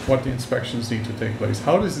what the inspections need to take place.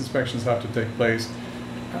 How these inspections have to take place,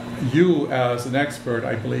 you as an expert,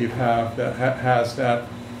 I believe, has that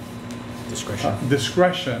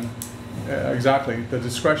discretion, exactly, the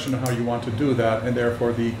discretion of how you want to do that, and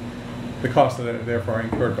therefore the costs that are therefore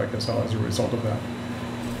incurred by Casella as a result of that.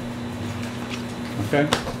 Okay?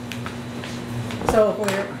 So if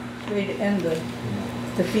we're ready to end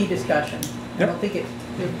the fee discussion, I don't think it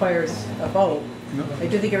requires a vote. No. I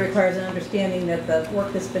do think it requires an understanding that the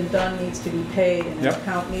work that's been done needs to be paid and an Yep.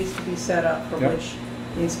 account needs to be set up for Yep. which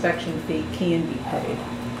the inspection fee can be paid.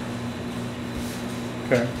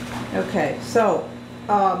 Okay. Okay, so,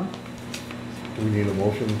 Do we need a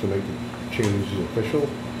motion to make the changes official?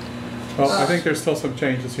 Well, I think there's still some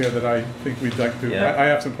changes here that I think we'd like to, Yeah. I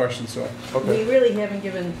have some questions to it. we really haven't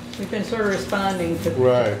given, we've been sort of responding to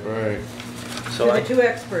Right. So to I, the two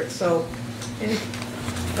experts, so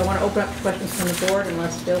I want to open up to questions from the board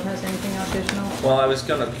unless Bill has anything additional. well, I was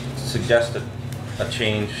gonna suggest a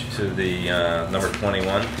change to the number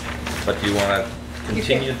 21, but do you wanna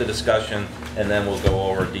continue the discussion and then we'll go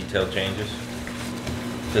over detailed changes?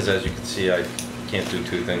 Because as you can see, I can't do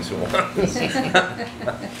two things at once.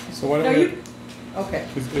 So what, No, you, okay,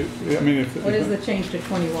 I mean, if. what is the change to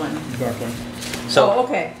 21? Exactly. Oh, So,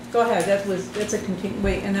 okay, go ahead, that's a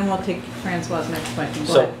wait, and then we'll take Francois's next question,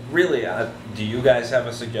 go so ahead. really, do you guys have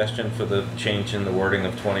a suggestion for the change in the wording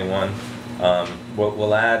of 21?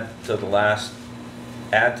 We'll add to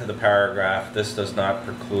the paragraph, this does not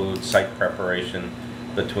preclude site preparation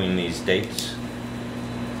between these dates,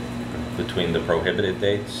 between the prohibited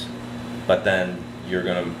dates, but then you're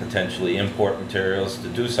going to potentially import materials to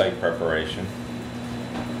do site preparation.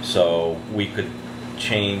 So we could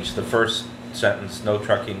change the first sentence, no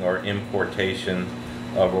trucking or importation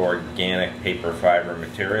of organic paper fiber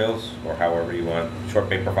materials, or however you want, short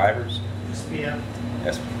paper fibers? Yeah.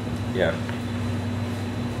 Yes, yeah.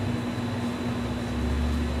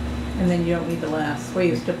 And then you don't need the last, well,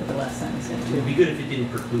 you still put the last sentence in It would too. be good if it didn't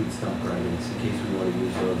preclude stump grindings in case we want to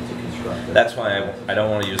use those to construct them. That's why I don't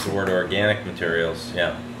want to use the word organic materials,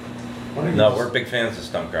 yeah. Why don't you No, just- we're big fans of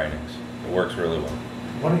stump grindings. It works really well.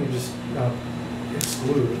 Why don't you just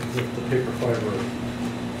exclude the paper fiber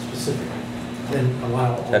specifically, then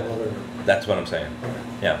allow all That- other. That's what I'm saying. Okay.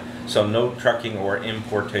 Yeah, so no trucking or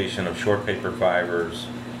importation of short paper fibers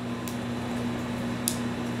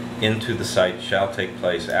into the site shall take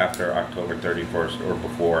place after October 31st or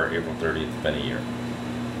before April 30th of any year.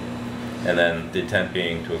 And then the intent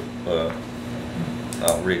being to,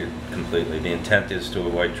 I'll read it completely. The intent is to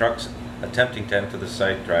avoid trucks attempting to enter the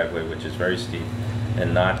site driveway, which is very steep,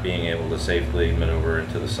 and not being able to safely maneuver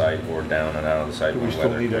into the site or down and out of the site Do we with still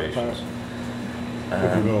weather need that conditions. If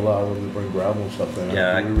you're gonna allow them to bring gravel and stuff in,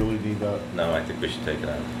 Yeah, do we really need that? No, I think we should take it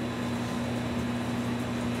out.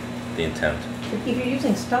 The intent. If you're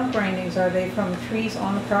using stump grindings, are they from trees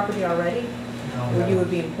on the property already? Or you would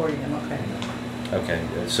be importing them, okay.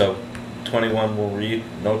 Okay, so 21 will read,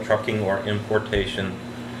 no trucking or importation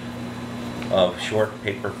of short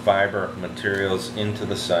paper fiber materials into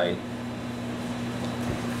the site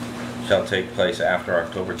shall take place after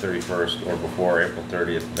October 31st or before April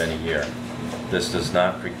 30th of any year. This does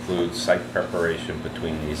not preclude site preparation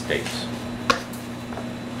between these dates.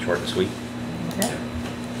 Short and sweet. Okay,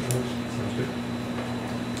 Sounds good.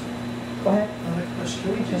 go ahead. Another question,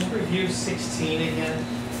 can we just review 16 again?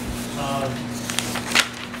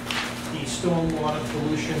 The stormwater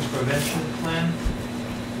pollution prevention plan.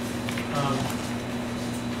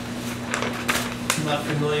 I'm not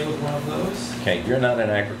familiar with one of those. Okay, you're not an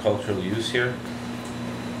agricultural use here.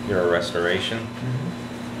 You're a restoration,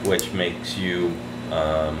 which makes you,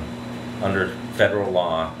 under federal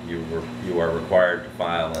law, you are required to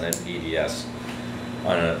file an NPDS.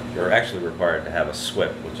 You're actually required to have a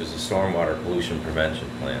SWIP, which is a Stormwater Pollution Prevention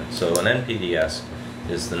Plan. So an NPDS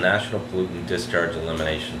is the National Pollutant Discharge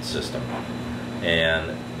Elimination System.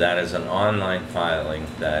 And that is an online filing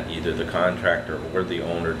that either the contractor or the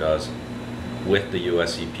owner does with the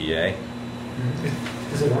US EPA.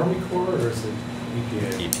 Is it Army Corps or is it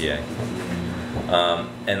EPA? EPA.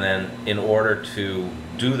 And then in order to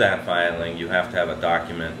do that filing, you have to have a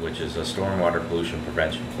document which is a Stormwater Pollution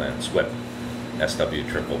Prevention Plan, SWIP,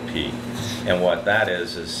 SWPPP. And what that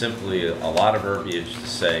is simply a lot of verbiage to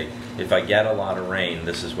say, if I get a lot of rain,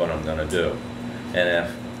 this is what I'm going to do. And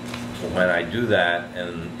if when I do that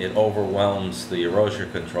and it overwhelms the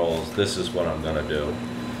erosion controls, this is what I'm going to do.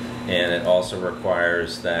 And it also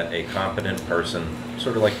requires that a competent person,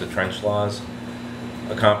 sort of like the trench laws,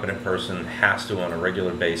 a competent person has to, on a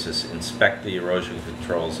regular basis, inspect the erosion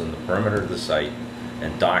controls in the perimeter of the site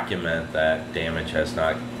and document that damage has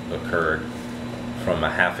not occurred from a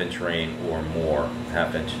half-inch rain or more,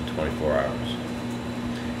 half-inch in 24 hours.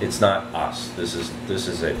 It's not us. This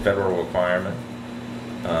is a federal requirement.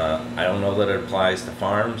 I don't know that it applies to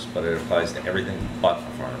farms, but it applies to everything but a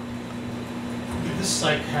farm. This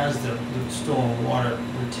site has the storm water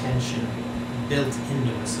retention built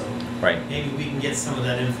into it, so Right. maybe we can get some of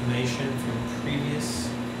that information from previous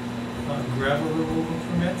gravel removal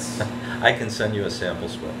permits. I can send you a sample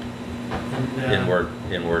slip And, in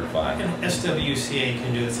Word file. and SWCA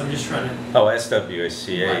can do this. I'm just trying to. Oh,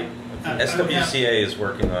 SWCA. Right. SWCA is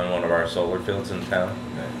working on one of our solar fields in town.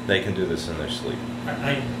 They can do this in their sleep.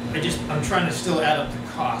 I'm trying to still add up the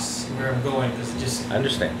costs where I'm going because it just I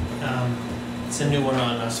understand. it's a new one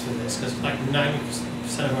on us for this because like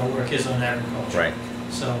 90% of our work is on agriculture. Right.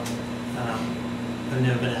 So I've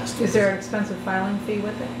never been asked. Is there an expensive filing fee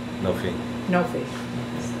with it? No fee. No fee.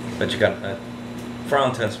 But you got, for all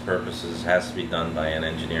intents and purposes, it has to be done by an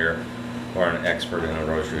engineer or an expert in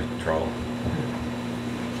erosion control.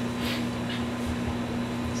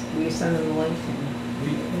 Will you send them the link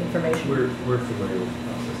and the information? We're familiar with the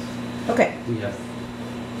process. Okay, We have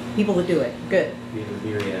people to do it, good, a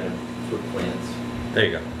myriad of sort of plans. There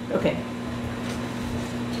you go. okay.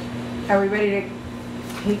 Are we ready to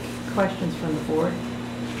take questions from the board?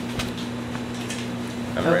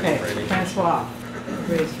 I'm Okay, ready. Francois.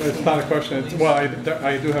 raise your It's hand. not a question, it's, well,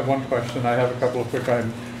 I do have one question, I have a couple of quick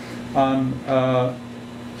items.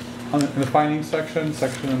 In the findings section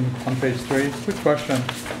on page 3, quick question,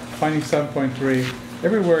 finding 7.3,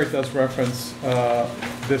 everywhere it does reference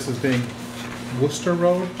this as being Worcester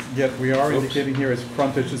Road, yet we are Oops. indicating here its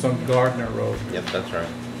frontage is on Gardner Road. Yep, that's right.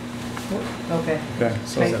 Okay. Okay,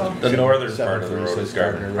 so, Typo? The northern part of the road is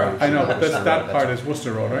Gardner Road. I know, that part is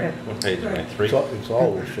Worcester Road, right? What page am I? 3? It's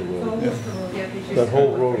all Worcester Road. Yeah, That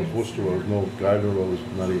whole road is Worcester Road, no, Gardner Road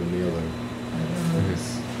is not even near there.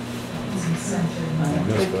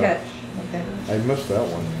 Good catch, okay. I missed that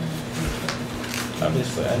one.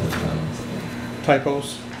 Obviously, I didn't know.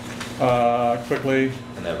 Typos, quickly,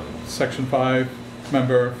 Inevitable. section 5,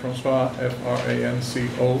 member Francois, Francois.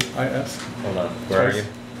 Hold on. Where are you?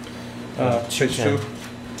 Page 2,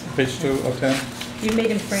 page 2 of 10. You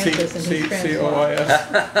made him Francis and he's Francois. C-O-I-S.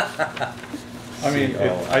 I mean,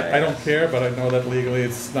 I don't care, but I know that legally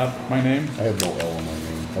it's not my name. I have no L in my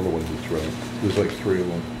name, otherwise it's right. There's like 3 of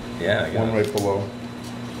them. Yeah, I got One it. right below.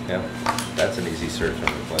 Yeah, that's an easy search and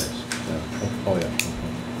replace. Yeah. Oh,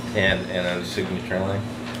 yeah. And a signature line?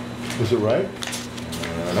 Is it right?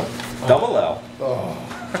 Nope. Double L. Oh,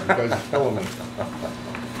 you guys are killing me.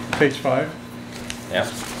 Page 5, Yeah,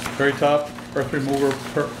 very top, earth remover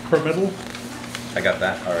per middle. I got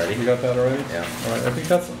that already. You got that already? Yeah. All right, I think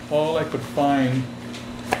that's all I could find.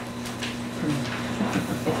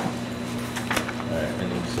 All right, I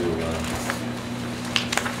need to,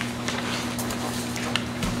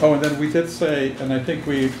 Oh, and then we did say, and I think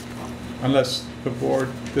we, unless the board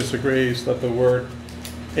disagrees, that the word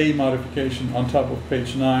 "a modification" on top of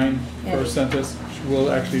page 9, Any. first sentence,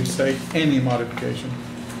 will actually say any modification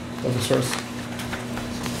of the source.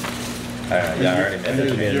 yeah, I already made And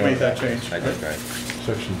that. you made that change, I did, right? right.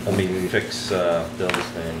 Section Let me 48. fix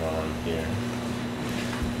Bill's name on here.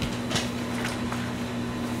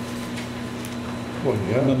 Well, And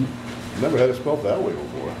yeah, then, never had it spelled that way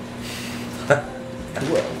before.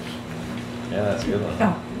 Who else? Yeah, that's a good one.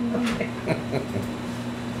 Oh, okay.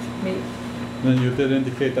 Me, then you did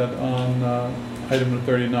indicate that on item number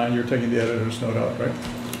 39, you're taking the editor's note out, right?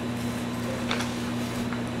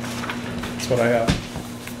 That's what I have.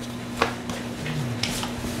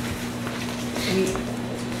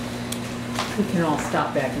 we can all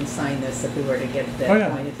stop back and sign this if we were to get to Oh, that yeah.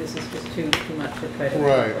 point, if this is just too much to try to.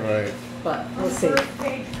 Right, right. But we'll see. First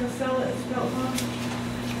page, Casella is spelled wrong.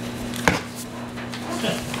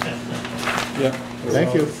 Yeah.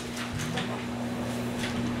 Thank you.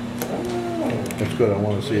 That's good, I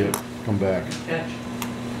want to see it come back.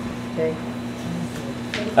 Okay,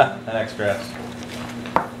 An extra.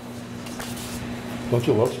 Don't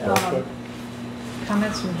you love spell check?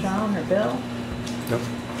 comments from John or Bill? Yep.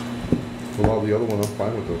 Well, all the other one, I'm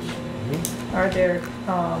fine with this. Are there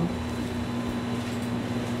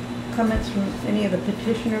comments from any of the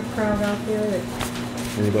petitioner crowd out there that,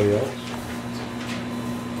 Anybody else?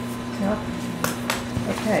 no?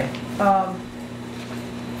 Okay,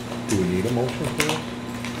 Do we need a motion for this?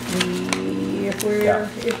 if Yeah.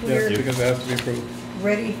 Yes, we're because it has to be approved.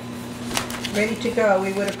 ready to go,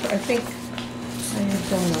 we would have, I think, I have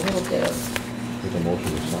done a little bit of, Make a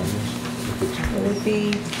motion to sign this? If it's, it would be,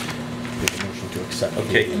 make a motion to accept.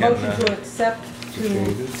 Okay, A motion to accept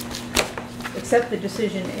the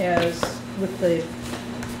decision as with the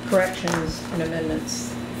corrections and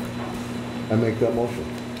amendments. I make that motion.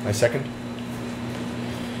 My second?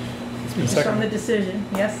 It's been Just on the second. decision,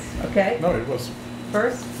 yes, okay. No, it was,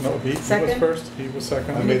 First, no, he was Second? first, he was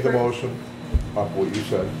second. I made the motion, of what you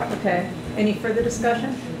said. okay. Any further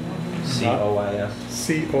discussion? COIS.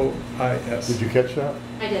 COIS. Did you catch that?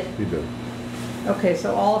 I did. You did. Okay,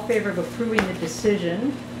 so all in favor of approving the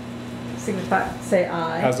decision, signify, say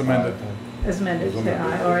aye. As amended. As amended, As say amended.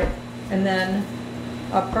 aye, all right. And then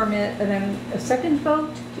a permit, and then a second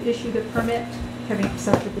vote to issue the permit, having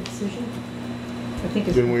accepted the decision? I think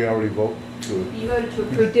it's. Didn't we already vote to? You voted to We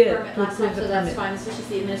approve did, the permit to last approve time, the so that's permit. fine. This is just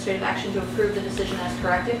the administrative action to approve the decision as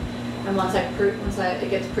corrected. And once it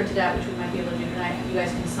gets printed out, which we might be able to do tonight, you guys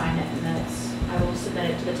can sign it, and then I will submit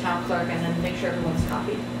it to the town clerk and then make sure everyone's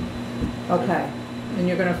copied. Okay, and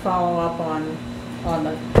you're gonna follow up on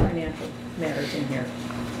the financial matters in here.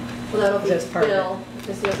 Well, that'll be That's part of it. Bill,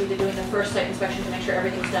 because he'll be doing the first site inspection to make sure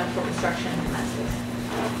everything's done before construction commences.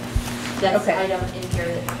 That's the Okay. item in here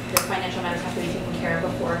that the financial matters have to be taken care of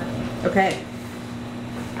before. Okay,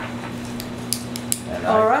 And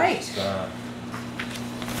All I right. just,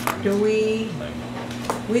 do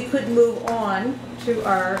we could move on to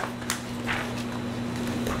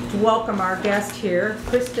to welcome our guest here,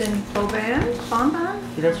 Kristen Bonban?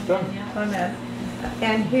 You guys are done? Bonban.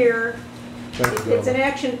 And here, Thank you, it's an Bill.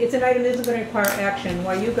 action, it's an item that isn't gonna require action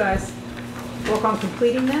while you guys work on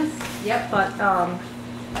completing this. Yep. But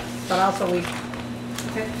also we,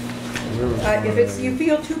 Okay. if it's, you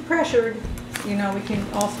feel too pressured, you know, we can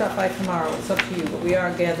all stop by tomorrow, it's up to you, but we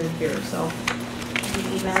are gathered here, so. Can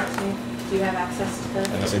you email it to me? Do you have access to the?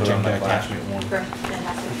 And It's put it on agenda my flash. attachment one. Great, I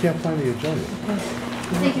fantastic. can't find the agenda.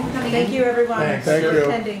 Thank you for coming in. Thank you, everyone, Thanks. for Thank you.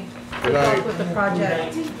 attending. Good Good luck night. with the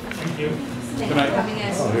project. Thank you. Thank you night. for coming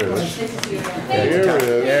in. Oh, here it is. Nice to see you again. Here it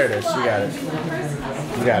is. There it is, you got it.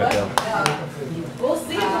 You got it, Bill. We'll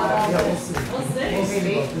see. We'll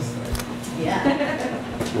see. Yeah.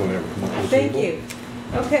 You wanna ever come up to the Thank table? you.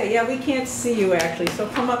 Okay, yeah, we can't see you actually, so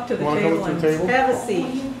come up to the Wanna come table to and the table? have a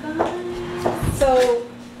seat. So,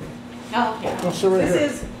 Oh, yeah. No, sit right this here.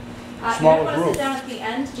 is, You might Smaller want to group. sit down at the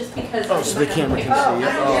end, just because. Oh, so the camera can oh, see it?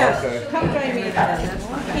 Oh, yes, okay. come join me then.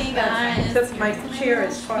 Hey, guys. Except my chair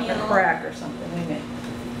is caught in a crack or something, wait a minute.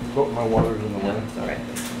 Put my waters in the way. All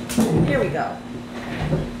right. Here we go.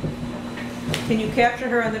 Can you capture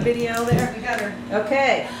her on the video there? We got her.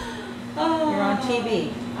 Okay, Oh. you're on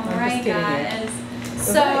TV. All I'm just right, kidding you. guys. Okay.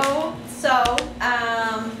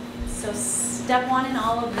 So step one in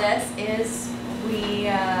all of this is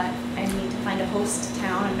I need to find a host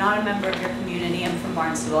town. I'm not a member of your community. I'm from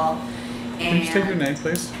Barnstable. Can you state your name,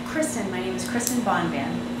 please? Kristen. My name is Kristen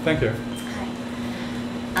Bonvan. Thank you.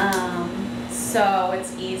 Hi. So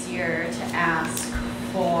it's easier to ask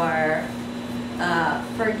for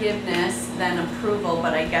forgiveness than approval,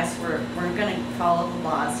 but I guess we're gonna follow the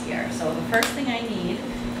laws here. So the first thing I need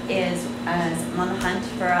is, as I'm on the hunt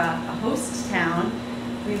for a host town,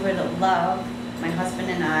 we would love, my husband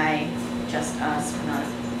and I, just us, we're not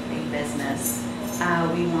a big business,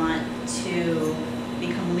 we want to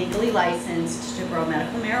become legally licensed to grow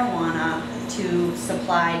medical marijuana, to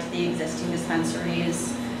supply to the existing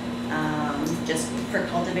dispensaries, just for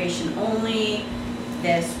cultivation only.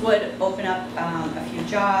 This would open up a few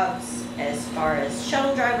jobs as far as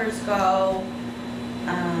shuttle drivers go.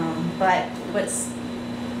 But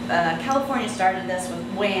California started this with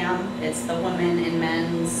WHAM, it's the Women and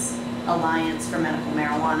Men's Alliance for Medical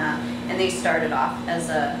Marijuana, and they started off as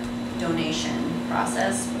a donation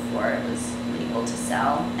process before it was legal to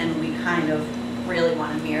sell, and we kind of really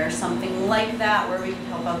want to mirror something like that where we can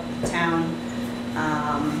help out the town.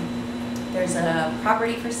 There's a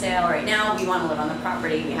property for sale right now. We want to live on the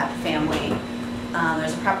property. We have a family.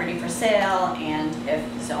 There's a property for sale, and if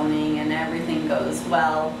zoning and everything goes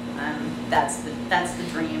well, that's the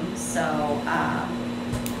dream. So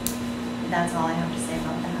that's all I have to say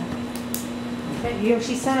about that. Okay, you know,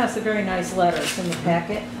 she sent us a very nice letter, it's in the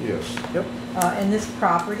packet. Yes. Yep. And this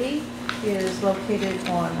property is located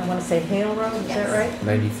on, I want to say Hale Road, is that Yes. right?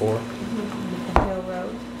 94. Hale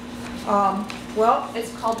Road. Well,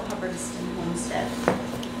 It's called the Hubbardston Homestead.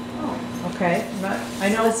 okay, I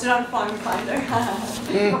It's know, listed on Farm Finder.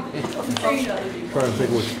 I'm sure you know the people. Trying to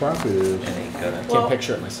think which property it is. Can't Well-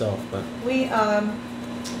 picture it myself, but we,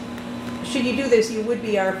 should you do this, you would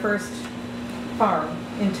be our first farm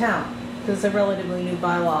in town, because it's a relatively new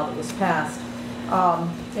bylaw that was passed.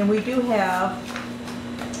 And we do have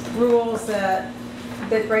rules that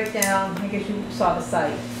break down, I guess you saw the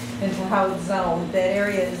site, into how it's zoned. That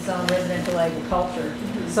area is zoned residential agriculture.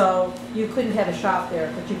 So you couldn't have a shop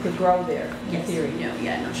there, but you could grow there, in Yes, theory. no,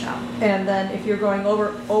 yeah, no shop. And then if you're going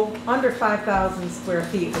under 5,000 square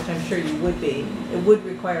feet, which I'm sure you would be, it would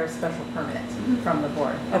require a special permit from the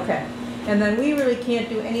board. Okay. And then we really can't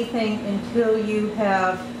do anything until you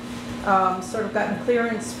have sort of gotten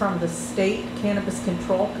clearance from the State Cannabis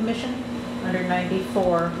Control Commission under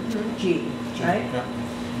 94G, right? Yeah.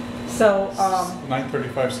 So,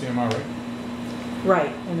 935 CMR, right?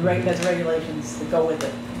 right, and has regulations that go with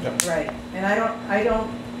it. Yep. Right, and I don't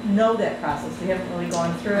know that process, we haven't really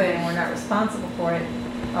gone through it, and we're not responsible for it,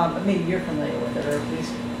 but maybe you're familiar with it, or at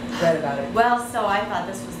least read about it. Well, so I thought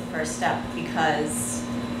this was the first step because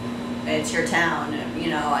it's your town, you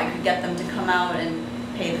know, I could get them to come out and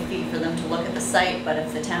pay the fee for them to look at the site, but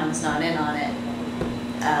if the town's not in on it,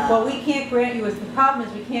 Well, we can't grant you, the problem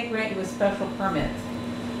is we can't grant you a special permit,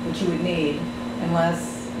 which you would need,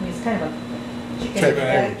 unless, I mean, it's kind of a chicken Chicken and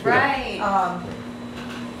egg. egg. right.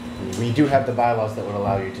 We do have the bylaws that would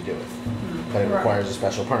allow you to do it, but it Right. requires a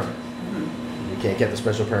special permit. Mhm. You can't get the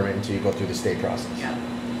special permit until you go through the state process. Yeah.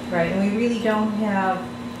 Right, and we really don't have,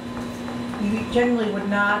 you generally would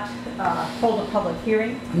not hold a public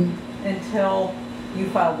hearing until you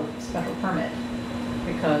file the special permit,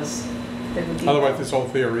 because it would be. Otherwise, it's all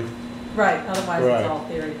theory. Right, otherwise Right. it's all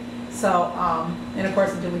theory. So, and of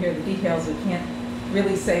course, until we hear the details, we can't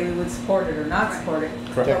really say we would support it or not support it.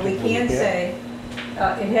 Correct. But we Technically, can we can. say,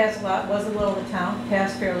 it has was a will of the town,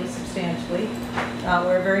 passed fairly substantially.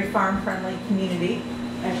 We're a very farm-friendly community.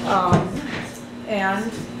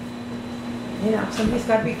 And, you know, somebody's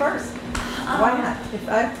gotta be first. Why not?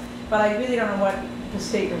 But I really don't know what the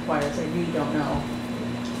state requires, I really don't know.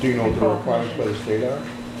 Do you know what the requirements by the state are?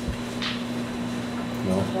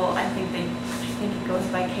 No? Well, I think it goes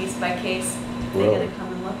by case. They Really? gotta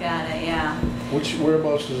come and look at it, yeah.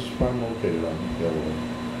 Whereabouts is this farm located on? Delaware?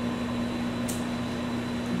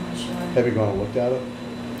 I'm not sure. Have you gone and looked at it?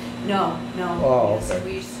 No. Oh, Yes,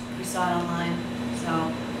 okay. we saw it online,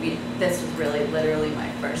 so this was really literally my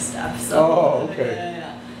first step, so. Oh, okay.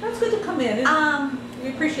 Yeah, That's good to come in, yeah. we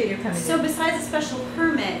appreciate your coming in. So besides a special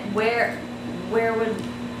permit, where would, are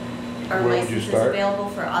Where would you licenses start? available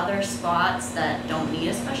for other spots that don't need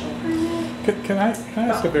a special permit? Can I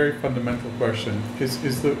ask a very fundamental question?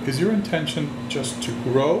 Is your intention just to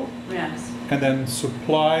grow Yes. and then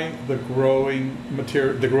supply the growing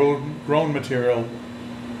material, grown material,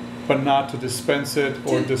 but not to dispense it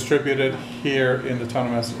or distribute it here in the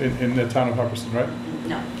town of in the town of Hubbardston, right?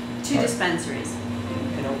 No, two Right. dispensaries. You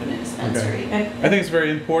can open a dispensary. And I think it's very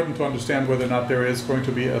important to understand whether or not there is going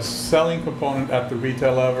to be a selling component at the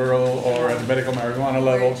retail level or at the medical marijuana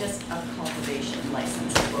level. We're just a cultivation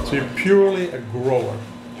license. So you're purely a grower,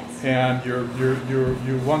 Yes. and you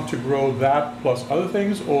want to grow that plus other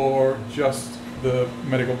things, or just the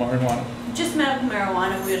medical marijuana? Just medical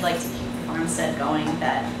marijuana, we would like to keep the farmstead going,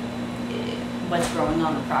 that what's growing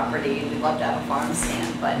on the property, we'd love to have a farm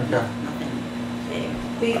stand, but Okay. nothing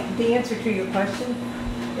big. the answer to your question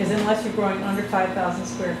is unless you're growing under 5,000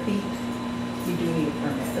 square feet, you do need a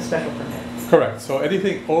permit, a special permit. Correct, so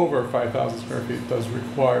anything over 5,000 square feet does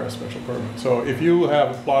require a special permit. So if you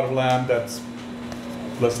have a plot of land that's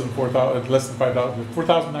less than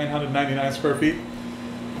 4,999 square feet,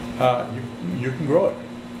 you can grow it.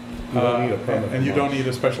 You don't need a permit And you from don't us. need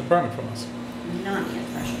a special permit from us. Not yet,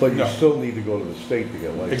 special. But you No. still need to go to the state to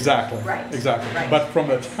get licensed. Exactly. Right. Exactly. Right. But from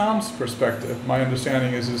the town's perspective, my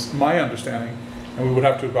understanding is my understanding, and we would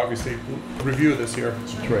have to obviously review this here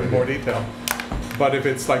right. in more detail. But if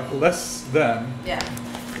it's like less than, Yeah.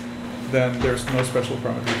 then there's no special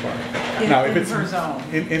permit required. In- Now, if in it's her zone.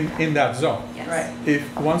 in that zone, Yes. Right. if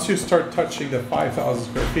once you start touching the 5,000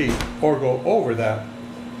 square feet or go over that,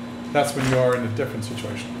 that's when you are in a different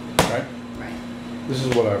situation, right? Right. This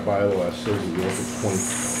is what our bylaw says, if you look at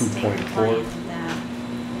 22.4,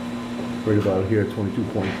 right about here,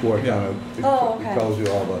 22.4, Yeah. kind of, Oh, it okay. tells you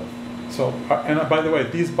all the, So, and by the way,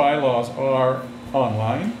 these bylaws are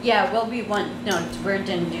online. Yeah, we'll be we're gonna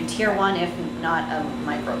do tier one if not a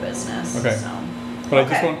micro business, Okay. so. But I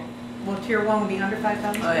just Okay. want, Will tier one be under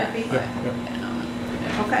 5,000 Oh, square yeah. feet? yeah, yeah.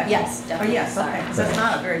 Yeah, Okay. Yes, Oh, definitely. yes, okay, 'cause that's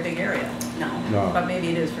not a very big area, No. no. but maybe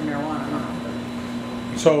it is for marijuana, I don't know.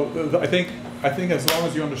 So I think as long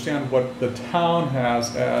as you understand what the town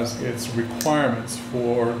has as its requirements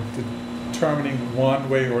for determining one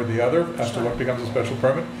way or the other as to what becomes a special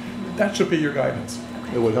permit, that should be your guidance.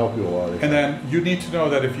 It would help you a lot. And then you need to know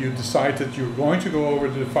that if you decide that you're going to go over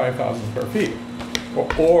to 5,000 square feet,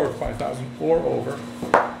 or 5,000 or over,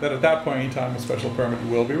 that at that point in time, a special permit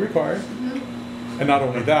will be required. And not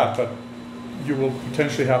only that, but you will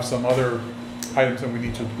potentially have some other items that we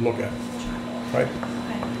need to look at, right?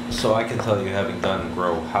 So I can tell you, having done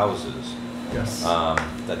grow houses, Yes.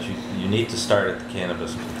 that you need to start at the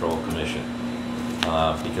Cannabis Control Commission.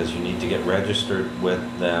 Because you need to get registered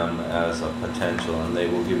with them as a potential, and they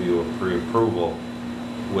will give you a pre-approval,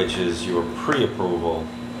 which is your pre-approval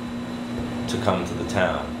to come to the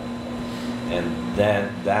town. And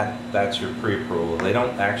then that's your pre-approval. They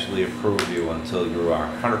don't actually approve you until you are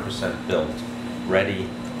 100% built, ready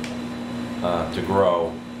to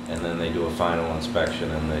grow, and then they do a final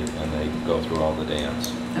inspection and they go through all the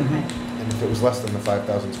dams. Okay. And if it was less than the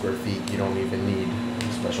 5,000 square feet, you don't even need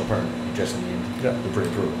a special permit. You just need Yeah. the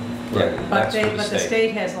pre-approval. Yeah, But that's for the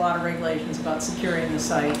state has a lot of regulations about securing the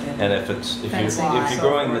site And if Fence you're laws,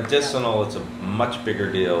 growing so forth, medicinal, it's a much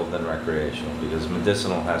bigger deal than recreational, because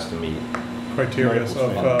medicinal has to meet, Criteria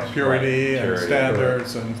of purity and Purity,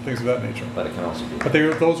 standards and things of that nature. but it can also be. But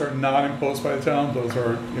those are not imposed by the town, those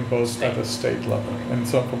are imposed at the state level. And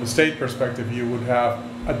so from a state perspective, you would have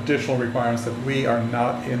additional requirements that we are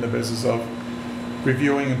not in the business of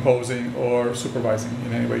reviewing, imposing, or supervising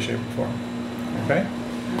in any way, shape, or form. Okay?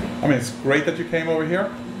 I mean, it's great that you came over here.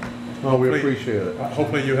 No, we Hopefully- appreciate it.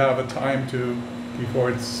 Hopefully you have a time before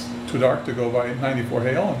it's too dark, to go by 94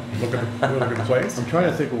 Hale and look at the place. I'm trying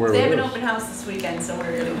to think of where it They is. have an open house this weekend, so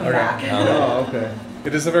we're gonna come Okay. back. Oh, okay.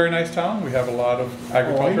 It is a very nice town, we have a lot of Oh, I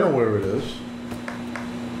agriculture. know where it is.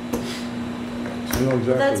 I know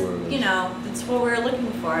That's, exactly where it is. you know, that's what we're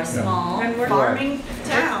looking for, a small And we're- farming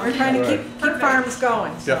town. We're trying to Right. keep farms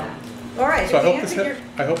going, so. Yeah. All right, So I if you hope this, answer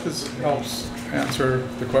your, helps answer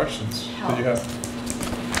the questions that you have.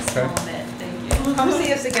 Small bit, thank you. come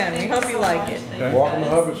see us again, we hope you like it. Okay. Welcome to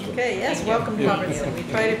Hubbardston. Okay, yes, welcome to Hubbardston, we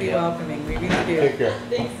try to be welcoming, we really do. Take care.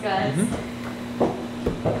 Thanks, guys.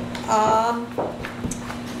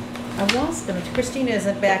 I was gonna, Christina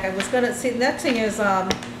isn't back, I was gonna, see, the next thing is,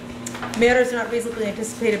 matters not reasonably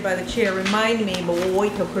anticipated by the chair, remind me, but we'll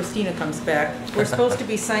wait till Christina comes back. We're supposed to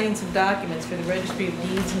be signing some documents for the registry of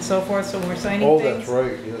deeds and so forth, so when we're signing Oh, things. that's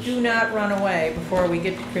right, yes. Do not run away before we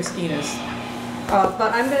get to Christina's.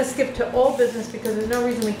 But I'm gonna skip to old business because there's no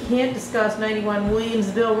reason we can't discuss 91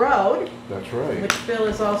 Williamsville Road, That's right. which Phil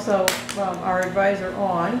is also our advisor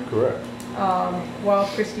on, Correct. while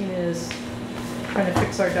Christina is trying to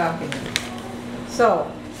fix our document.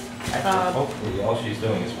 So, Actually, hopefully, all she's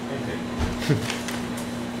doing is printing.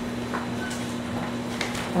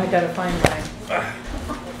 I gotta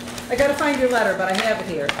find your letter, but I have it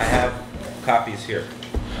here. I have copies here.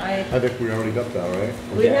 I think we already got that, right?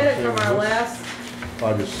 We had it from our last,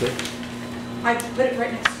 August 6th? I put it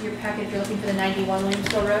right next to your package, you're looking for the 91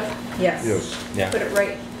 Williamsville Road? yes. Yes. Yeah. Put it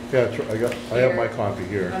right, Yeah, I have my copy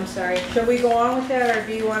here. I'm sorry. Shall we go on with that, or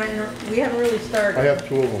do you wanna, we haven't really started. I have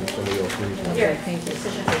two of them, somebody else needs one. Here, thank you.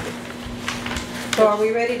 Decision. So are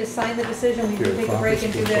we ready to sign the decision? We can Here, take a break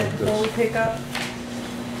and do that copies, before we pick up?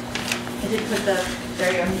 I did put the,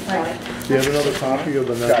 there you go, got it. Do you have another copy of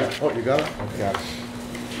the Got next? Oh, you got it? Got it.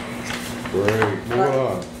 Great, moving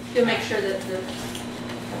on. To make sure that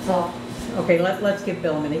that's all. Okay, let's give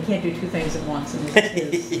Bill a minute. He can't do two things at once, and this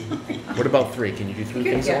is his. What about three? Can you do three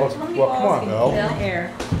things at Yeah, once? how many Well, come balls on, can Bill. you keep in the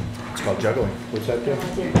air? It's called juggling. What's that, Jim? I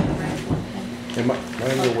did, right. Am I in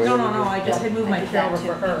the way? No, I just had moved my chair over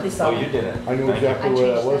for her, Oh, so. you did it. I knew Thank you. exactly where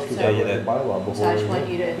that changed was that, because so- I Yeah, you read the did. bylaw So before. I just wanted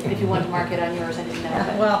you to, if you wanted to mark it on yours, I didn't know.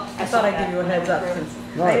 but Well, I saw thought I'd that. give you a heads up, since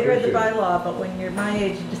No, I had read the appreciate it. bylaw, but when you're my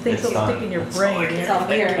age, you just think It's it'll stick fine. in your It's brain. fine. You're It's all not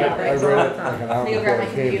here. in your I brain all read the it like time. an hour You'll before grab I my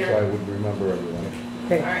came, computer. so I would remember everything.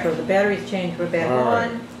 Okay, Alright. so the battery's changed, we're back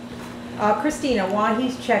Alright. on. Christina, while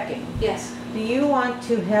he's checking, Yes, do you want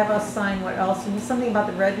to have us sign what else? Something about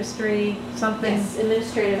the registry, something? yes,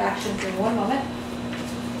 administrative action for 1 moment.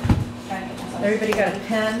 Trying to get myself- Everybody got a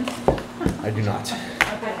pen? I do not. I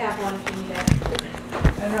have one if you need it.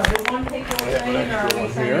 I don't know, there's one page we're signing, or are we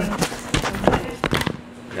Here. signing?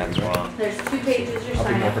 That's wrong. There's 2 pages you're I'll be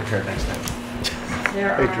more signing. prepared next time.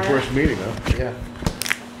 There Hey, it's your are, first meeting, huh? Yeah.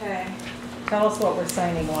 okay. Tell us what we're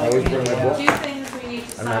signing while I always you're bring my doing book. it. 2 things we need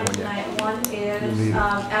to I don't have sign one yet. tonight. One You need is, it.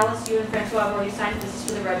 Alice, you and Francois have already signed, this is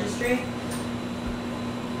for the registry.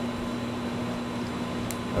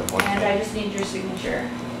 And I just need your signature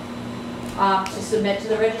to submit to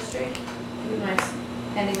the registry. You mind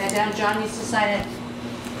handing that down? John needs to sign it.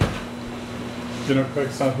 You know,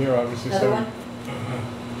 Craig's not here, obviously, Another so. one?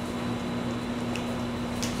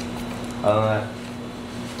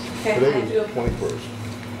 Okay, I Today have is to, 21st.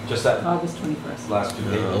 Just that August 21st. last 2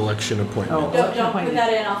 pages. Election appointment. Oh. don't put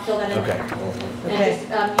that in, I'll fill that in. Okay. Okay. And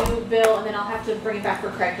just, you, Bill, and then I'll have to bring it back for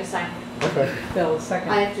Craig to sign. Okay. Bill, second.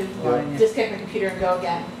 I have to line, yeah. disconnect my computer and go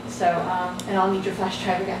again, so, and I'll need your flash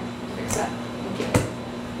drive again to fix that. Thank you.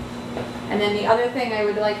 And then the other thing I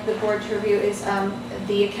would like the board to review is,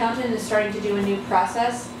 the accountant is starting to do a new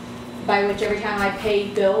process. by which every time I pay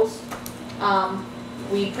bills,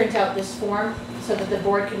 we print out this form so that the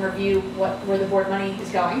board can review where the board money is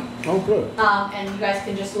going. Oh, good. And you guys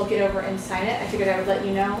can just look it over and sign it. I figured I would let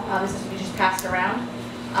you know. This is to be just passed around.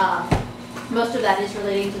 Most of that is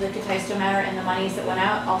relating to the Cataisto matter and the monies that went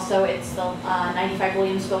out. Also, it's the 95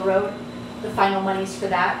 Williamsville Road, the final monies for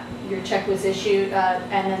that. Your check was issued,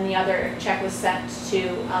 and then the other check was sent to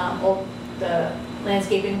the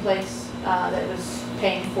landscaping place that was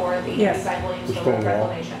paying for the Yes. 95 Williamsville Stonewall. Road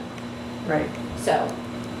reclamation. Right.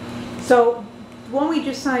 So, When we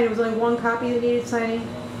just signed, it was only one copy that needed signing,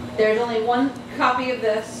 there's only one copy of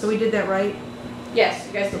this. so we did that right? Yes,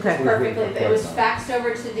 you guys did Okay. this perfectly. It was faxed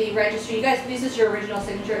over to the registry. You guys, this is your original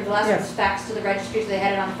signature. The last one was Yes. faxed to the registry, so they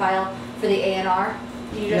had it on file for the A&R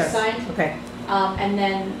you just Yes. signed. Okay, And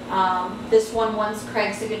then this one, once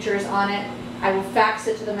Craig's signature is on it, I will fax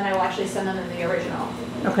it to them and I will actually send them the original.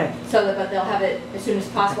 okay, So that, but they'll have it as soon as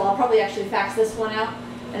possible. I'll probably actually fax this one out.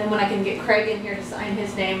 And then when I can get Craig in here to sign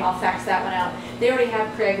his name, I'll fax that one out. They already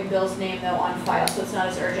have Craig and Bill's name though on file, so it's not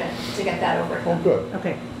as urgent to get that over to Oh, them. good.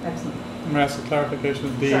 okay, excellent. Let me ask a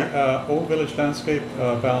clarification. The Sure. Old Village Landscape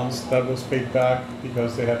balance, that was paid back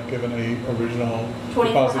because they had given a original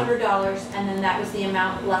deposit? $2,400, and then that was the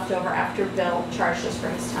amount left over after Bill charged us for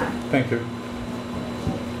his time. Thank you.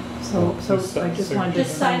 So Just I just wanted to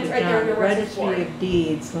Just sign sign it it right there down, under the reservoir. registry of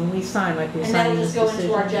deeds, when we sign, like we're And that'll signing just this go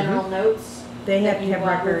into our decision, general notes. they have that to you, have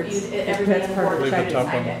records. reviewed it, everybody That's on the part board of Leave the top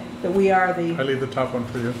signed one. it. That we are I the, leave the top one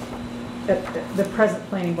for you. the present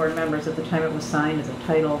planning board members at the time it was signed as a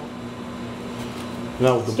title.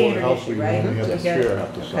 Now, with the Board Standard of Health, issue, we right? only have the You get it? chair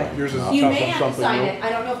have to Okay. sign. Yours is Now, You top may one. have to something sign new? it. I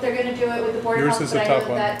don't know if they're gonna do it with the Board of Yours Health, is but the I know top that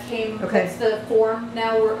one. that came, Okay. that's the form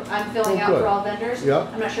now I'm filling Oh, out good. for all vendors. Yeah.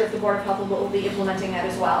 I'm not sure if the Board of Health will be implementing that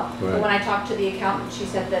as well. But Right. when I talked to the accountant, she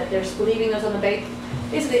said that they're leaving those on the bank.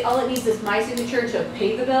 Basically, all it needs is my signature to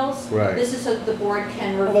pay the bills. Right. This is so that the board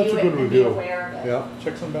can Well, that's review a it good and be review. aware of it. Yeah,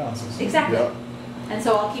 Checks and balances. Exactly. yeah. And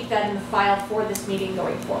so I'll keep that in the file for this meeting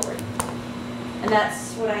going forward. And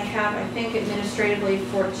that's what I have, I think, administratively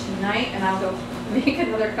for tonight, and I'll go make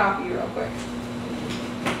another copy real quick.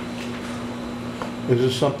 Is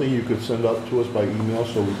this something you could send up to us by email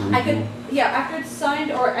so we can I could, review? yeah, after it's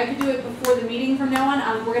signed, or I could do it before the meeting from now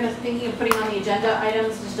on. We're thinking of putting on the agenda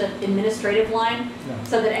items, just an administrative line, Yeah.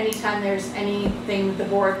 so that anytime there's anything the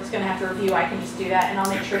board is gonna have to review, I can just do that, and I'll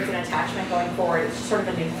make sure it's an attachment going forward. It's sort of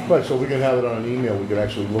a new thing. Right, so we can have it on an email, we could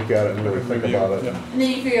actually look at it and really think Review, about it. yeah. And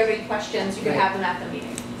then if you have any questions, you could Right. have them at the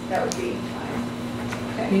meeting. That would be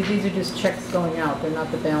fine. Okay. These are just checks going out, they're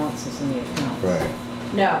not the balances in the account. Right.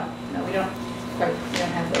 No, we don't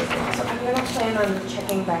have those things. So I'm gonna plan on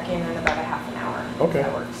checking back in about a half an hour. if Okay.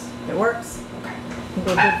 That works. It works? Okay. Think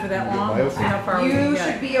we're good for that long? We'll see how far we can You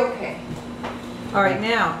get. should be okay. All right,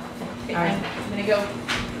 now, Okay, All right. I'm gonna go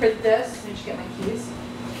print this, let me just get my keys.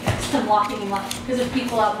 I'm locking and locking, because if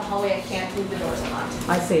people out in the hallway, I can't leave the doors unlocked.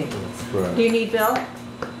 I see. Right. Do you need Bill?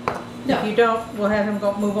 No. If you don't, we'll have him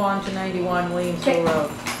go, move on to 91 Williamsville Road.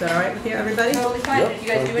 Is that all right with you, everybody? Totally fine, Yep, if you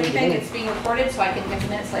guys sounds do good to anything, me. it's being recorded, so I can get the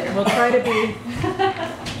minutes later. We'll try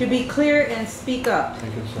to be clear and speak up.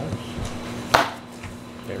 Making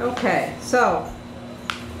sense. Okay, so,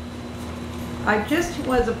 I just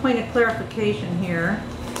was a point of clarification here,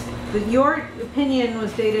 that your opinion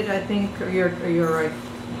was dated, I think, or your, I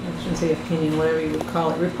shouldn't say opinion, whatever you would call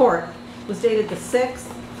it, report, was dated the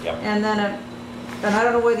 6th. Yep. And then, and I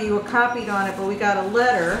don't know whether you were copied on it, but we got a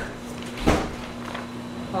letter,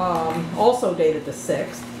 also dated the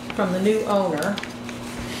 6th, from the new owner.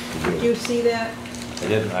 Did you see that? I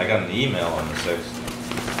didn't, I got an email on the 6th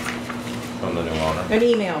from the new owner. An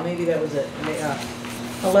email, maybe that was it,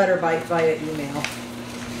 a letter via email,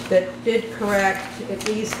 that did correct at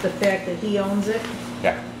least the fact that he owns it,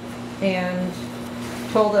 Yeah. and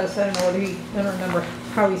told us, I don't know what he, I don't remember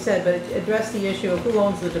how he said, but it addressed the issue of who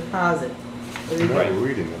owns the deposit. I remember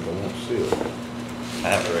reading it, but I won't see it. I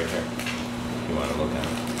have it right here, if you want to look at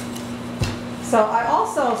it. So I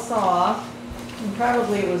also saw, and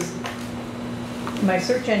probably it was my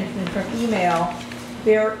search engine from email,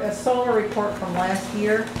 a solar report from last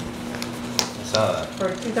year I saw that. for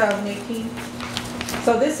 2018.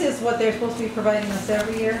 So this is what they're supposed to be providing us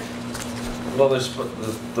every year? Well,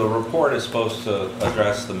 the report is supposed to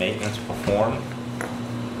address the maintenance performed.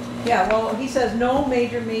 Yeah, well, he says no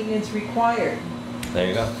major maintenance required, There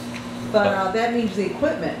you go. but that means the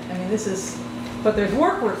equipment. I mean, this is, but there's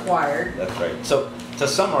work required. That's right. So to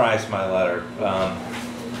summarize my letter,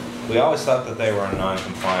 we always thought that they were in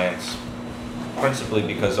non-compliance, principally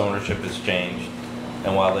because ownership has changed.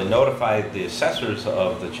 And while they notified the assessors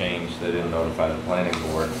of the change, they didn't notify the planning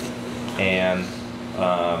board. And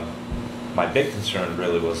My big concern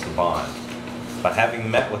really was the bond. But having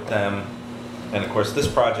met with them, and of course this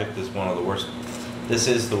project is one of the worst, this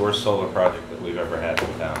is the worst solar project that we've ever had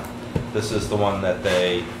in town. This is the one that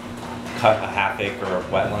they cut a half acre of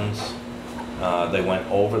wetlands. They went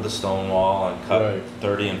over the stone wall and cut Right.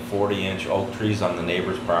 30 and 40-inch oak trees on the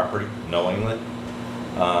neighbor's property, knowingly.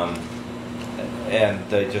 And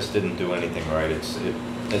they just didn't do anything right. It's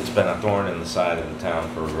been a thorn in the side of the town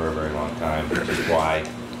for a very, very long time, which is why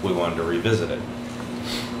we wanted to revisit it.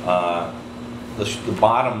 The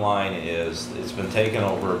bottom line is, it's been taken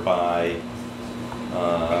over by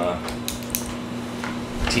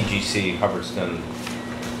TGC Hubbardston,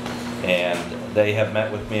 and they have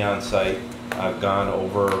met with me on site. I've gone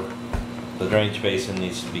over, the drainage basin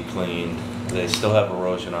needs to be cleaned. They still have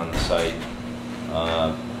erosion on the site.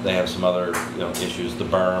 They have some other, issues. The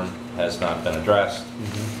berm has not been addressed.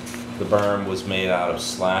 The berm was made out of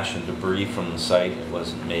slash and debris from the site. It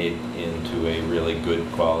wasn't made into a really good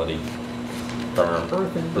quality berm.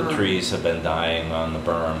 Earthen The berm. trees have been dying on the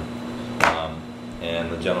berm.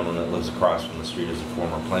 And the gentleman that lives across from the street is a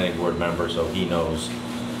former planning board member, so he knows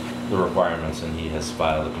the requirements, and he has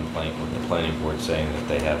filed a complaint with the planning board saying that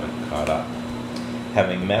they haven't caught up.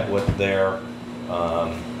 Having met with their,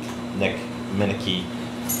 Nick Minneke,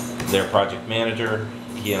 their project manager,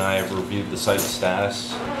 he and I have reviewed the site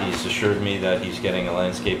status. He's assured me that he's getting a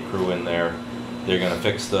landscape crew in there. They're gonna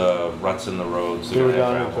fix the ruts in the roads. They They're were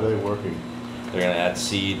gonna down have there gravel. today working. They're gonna add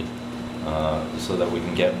seed, so that we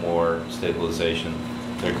can get more stabilization.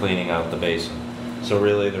 They're cleaning out the basin. So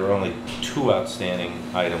really, there are only two outstanding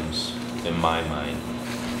items in my mind.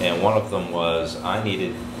 And one of them was, I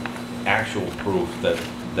needed actual proof that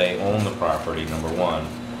they own the property, number one.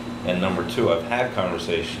 And number two, I've had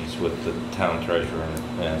conversations with the town treasurer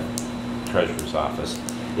and treasurer's office.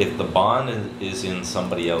 If the bond is in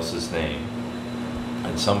somebody else's name,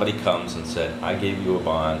 and somebody comes and said, I gave you a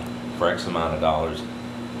bond for X amount of dollars,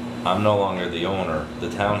 I'm no longer the owner,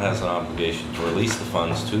 the town has an obligation to release the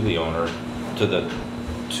funds to the owner, to the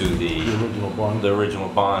The original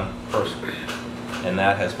bond. person. And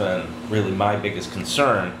that has been really my biggest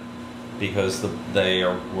concern, because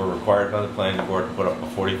were required by the planning board to put up a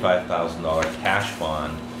 $45,000 cash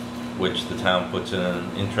bond, which the town puts in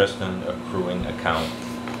an interest and accruing account,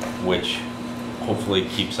 which hopefully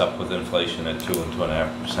keeps up with inflation at 2 and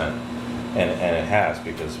 2.5%. And it has,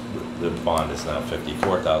 because the bond is now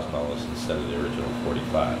 $54,000 instead of the original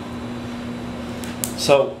 $45,000.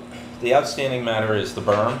 So the outstanding matter is the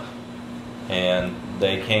berm, and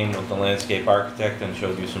they came with the landscape architect and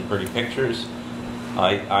showed you some pretty pictures.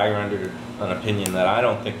 I rendered an opinion that I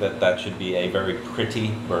don't think that should be a very pretty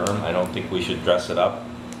berm. I don't think we should dress it up.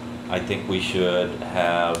 I think we should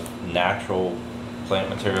have natural plant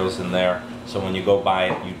materials in there, so when you go by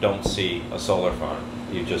it, you don't see a solar farm.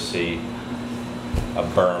 You just see a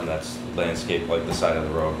berm that's landscaped like the side of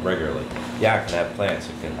the road regularly. Yeah, it can have plants,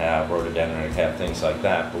 it can have rhododendron, it can have things like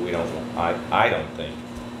that, but I don't think,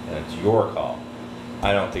 and it's your call,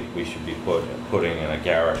 I don't think we should be putting in a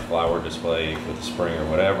garage flower display for the spring or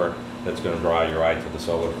whatever that's going to draw your eye to the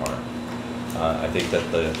solar farm. I think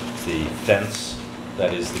that the fence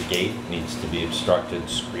that is the gate needs to be obstructed,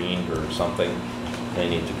 screened, or something. They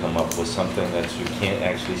need to come up with something that you can't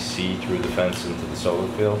actually see through the fence into the solar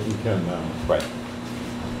field. You can now. Right.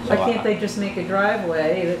 Why can't they just make a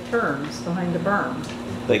driveway that turns behind the berm?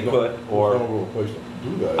 They could, There's or no real place to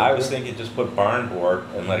do that. I was is there? thinking just put barn board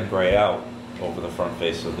and let it gray out over the front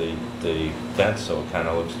face of the fence, so it kind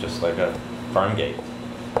of looks just like a farm gate.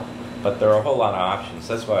 But there are a whole lot of options.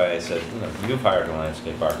 That's why I said, you've hired a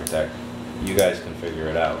landscape architect. You guys can figure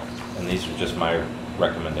it out. And these are just my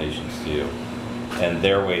recommendations to you. And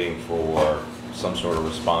they're waiting for some sort of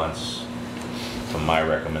response to my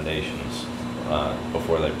recommendations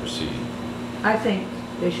before they proceed. I think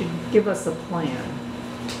they should give us a plan,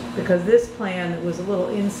 because this plan was a little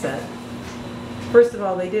inset. First of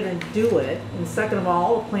all, they didn't do it, and second of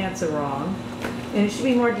all the plants are wrong, and it should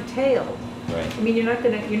be more detailed. Right. I mean, you're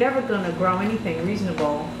never gonna grow anything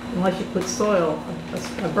reasonable unless you put soil,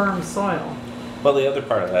 a berm soil. Well, the other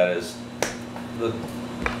part of that is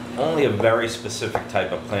only a very specific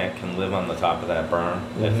type of plant can live on the top of that berm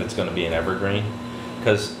if it's going to be an evergreen,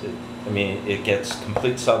 because it gets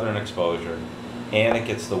complete southern exposure and it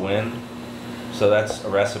gets the wind, so that's a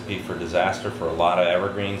recipe for disaster for a lot of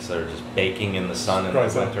evergreens that are just baking in the sun in the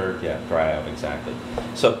winter. Yeah, dry out, exactly.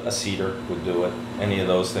 So a cedar would do it. Any of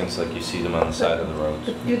those things, like you see them on the side of the roads.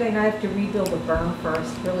 But do they not have to rebuild the berm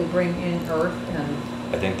first, really bring in earth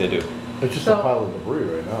and, I think they do. It's just So- a pile of debris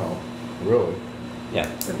right now, really. Yeah.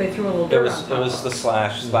 if they threw a little It dirt was on top it was of the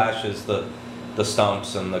slash. Slash is the the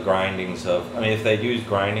stumps and the grindings of, I mean, if they'd used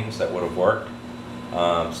grindings, that would have worked.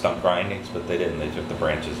 Stump grindings, but they didn't. They took the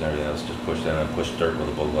branches and everything else, just pushed in and pushed dirt with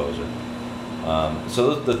a bulldozer.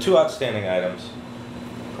 So the two outstanding items,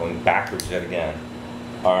 going backwards yet again,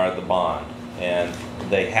 are the bond. And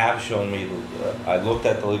they have shown me, I looked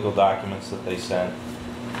at the legal documents that they sent,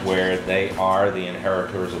 where they are the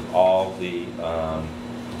inheritors of all the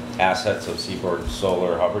assets of Seaboard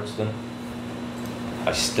Solar Hubbardston.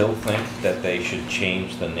 I still think that they should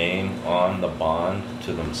change the name on the bond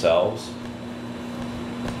to themselves.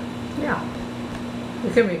 Yeah. We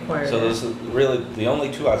can require So that. those are really, the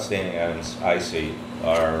only two outstanding items I see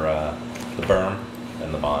are the berm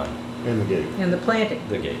and the bond. And the gate. And the planting.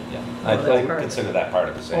 The gate, yeah. Oh, I that's part of consider that part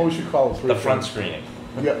of the Oh, we same. should call it three. The front things. screening.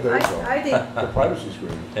 Yeah, there you go. I think The privacy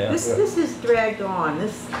screen. Yeah. this is dragged on.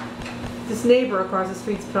 This neighbor across the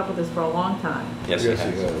street's put up with this for a long time. Yes, Yes,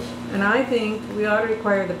 it he has. has. And I think we ought to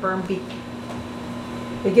require the berm be,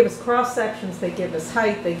 they give us cross sections, they give us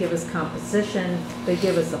height, they give us composition, they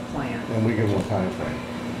give us a plan. And we give him a time frame.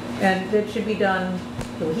 And it should be done,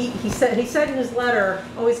 he said in his letter,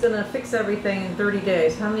 oh, he's gonna fix everything in 30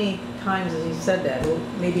 days. How many times has he said that? Well,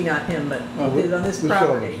 maybe not him, but on this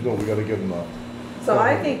property. No, we gotta give him a. So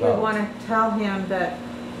I think we wanna tell him that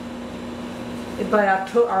by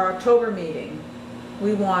our October meeting,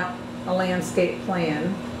 we want a landscape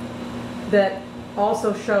plan that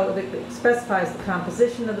also that specifies the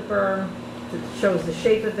composition of the berm, that shows the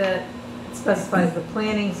shape of it, specifies the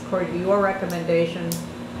plantings according to your recommendations.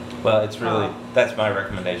 Well, it's really, that's my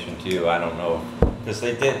recommendation to you. I don't know, because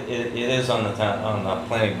they did, it is on the town, on the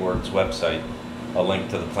planning board's website, a link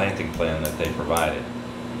to the planting plan that they provided.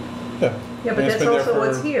 Yeah. Yeah, but And it's that's been there also for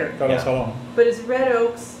what's here. God knows Yeah. how long. But it's red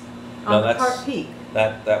oaks No, on that's- Park Peak.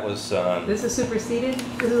 That was, This is superseded?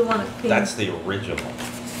 This is the one that came. that's the original.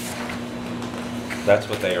 That's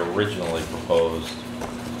what they originally proposed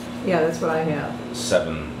Yeah, that's what I have.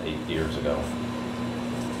 7, 8 years ago.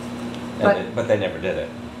 But- But they never did it.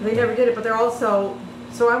 They never did it, but they're also,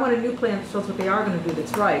 so I want a new plan that shows what they are gonna do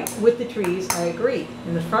that's right. With the trees, I agree.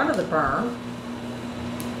 In the front of the berm,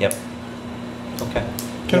 Yep. Okay.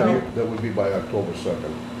 Can we, That would be by October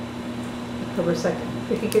 2nd. October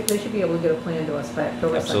 2nd. They should be able to get a plan to us by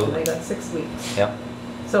October 2nd. Absolutely. They got 6 weeks. Yep.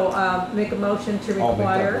 So, make a motion to I'll make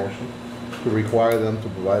that require, motion. To require them to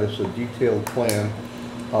provide us a detailed plan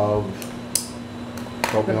of.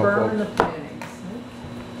 Help the me out, berm and the folks.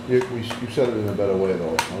 plantings. You said it in a better way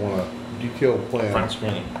though. I want a detailed plan. Front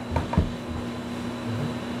screening.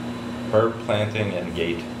 Herb planting and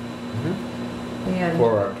gate. And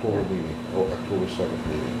For our October meeting, or October 2nd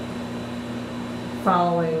meeting.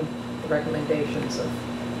 following the recommendations of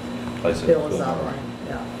Places. Bill is outlined,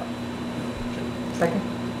 yeah. Second?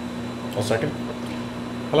 I'll second.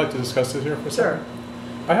 I'd like to discuss this here for a second. Sure.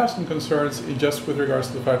 I have some concerns just with regards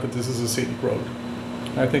to the fact that this is a scenic road.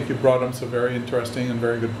 I think you brought up some very interesting and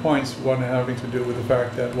very good points, one having to do with the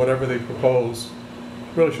fact that whatever they propose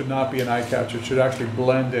really should not be an eye catcher, it should actually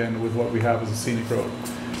blend in with what we have as a scenic road.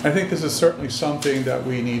 I think this is certainly something that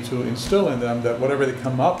we need to instill in them, that whatever they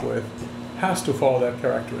come up with has to follow that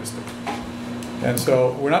characteristic. And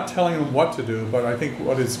so we're not telling them what to do, but I think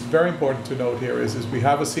what is very important to note here is we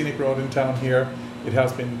have a scenic road in town here. It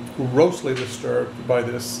has been grossly disturbed by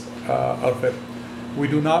this outfit. We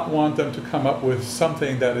do not want them to come up with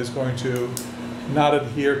something that is going to not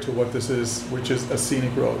adhere to what this is, which is a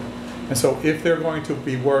scenic road. And so if they're going to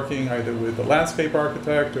be working either with a landscape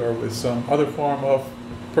architect or with some other form of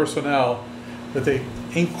personnel, that they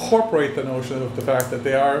incorporate the notion of the fact that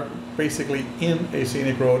they are basically in a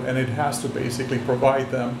scenic road, and it has to basically provide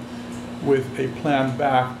them with a plan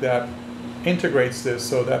back that integrates this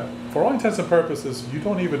so that for all intents and purposes, you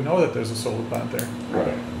don't even know that there's a solar plant there.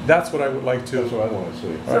 Right. That's what I would like to. That's what I want to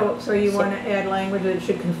see. So you So- want to add language that it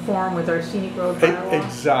should conform with our scenic road bylaw?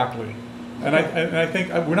 Exactly. And I think,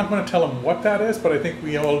 we're not going to tell them what that is, but I think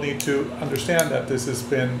we all need to understand that this has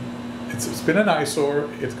been, it's been an eyesore,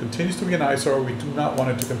 it continues to be an eyesore, we do not want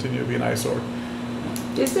it to continue to be an eyesore.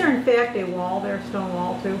 Is there in fact a wall there, stone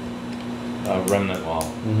wall too? Remnant wall.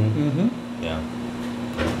 Mm-hmm. Yeah.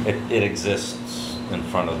 It exists in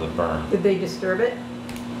front of the berm. Did they disturb it?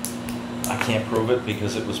 I can't prove it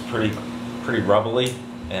because it was pretty rubbly,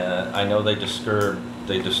 and I know they disturbed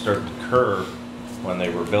the curb when they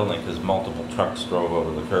were building because multiple trucks drove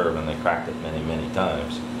over the curb and they cracked it many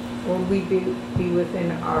times. Will we be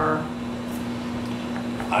within our,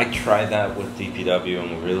 I tried that with DPW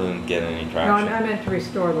and we really didn't get any no, traction. I meant to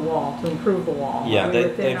restore the wall, to improve the wall. Yeah, Are we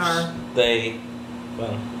within our,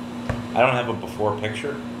 well, I don't have a before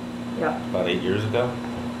picture, yeah, about 8 years ago.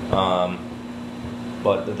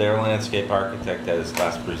 But their landscape architect at his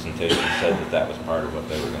last presentation said that that was part of what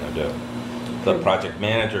they were gonna do. The project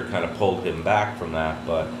manager kind of pulled him back from that,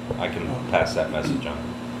 but I can pass that message on.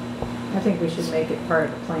 I think we should make it part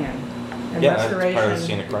of the plan. And Yeah, it's part of the restoration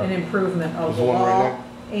scenic road. and improvement of Is the the one right wall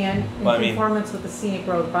there? and Well, I in mean- conformance with the scenic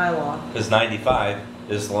road bylaw. Because 95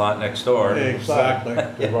 is the lot next door. Exactly.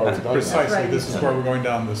 They've already done that. Precisely, Right. this is where we're going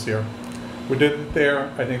down this year. We did it there,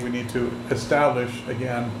 I think we need to establish,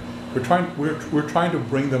 again, we're trying to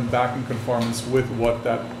bring them back in conformance with what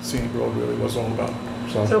that scenic road really was all about.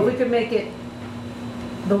 Sounds So if we good. could make it,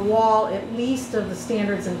 the wall at least of the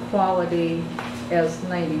standards and quality as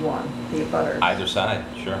 91, the abutters. Either side,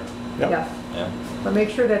 sure, Yep. Yeah, yeah. but make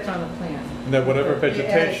sure that's on the plan. And that whatever You add it to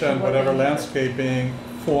vegetation, what whatever we need. landscaping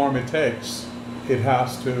form it takes, it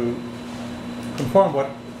has to conform what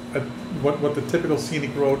the typical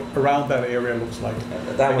scenic road around that area looks like.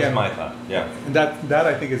 That was Again, my thought, yeah. And that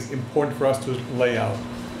I think is important for us to lay out.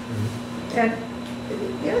 And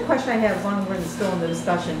the other question I have, as long as we're still in the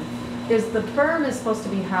discussion, is the berm is supposed to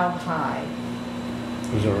be how high?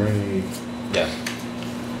 Is there any, Yes,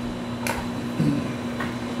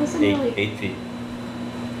 Doesn't really, 8 feet.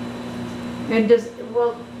 and does,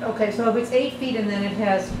 well, okay, so if it's 8 feet and then it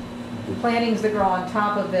has plantings that grow on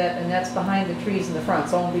top of it, and that's behind the trees in the front,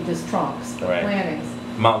 so it won't be just trunks, but Right. plantings.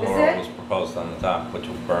 Mount Is Laurel it- was proposed on the top, which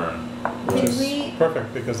will burn. Which Can is we-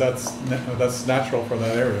 perfect, because that's natural for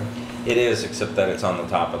that area. It is, except that it's on the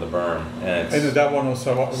top of the berm, and And it's that one will not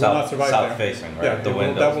survive there. south facing, Yeah, right? The it will-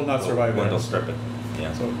 windows. that will not survive there. Window strip it,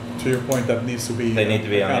 yeah. So to your point, that needs to be. They need to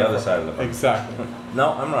be on the accounted other for. side of the berm. Exactly.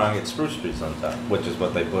 No, I'm wrong, it's spruce trees on top, which is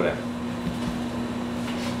what they put in.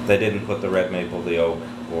 They didn't put the red maple, the oak,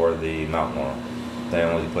 or the mountain laurel. They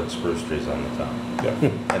only put spruce trees on the top, Yeah.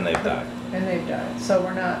 and they've died. And they've died, so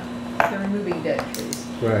they're removing dead trees.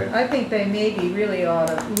 right, I think they maybe really ought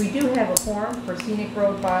to, we do have a form for scenic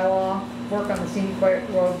road bylaw, work on the scenic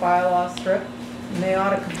road bylaw strip, and they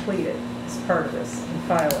ought to complete it as part of this and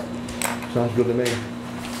file it. sounds good to me.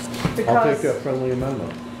 I'll take Because, that friendly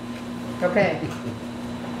amendment. okay.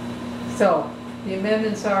 So, the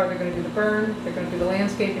amendments are, they're gonna do the burn, they're gonna do the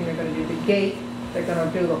landscaping, they're gonna do the gate, they're gonna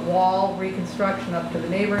do the wall reconstruction up to the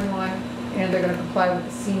neighboring one, and they're gonna comply with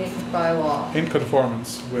the scenic bylaw. In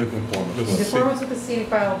conformance with. conformance. the In ci- conformance with the scenic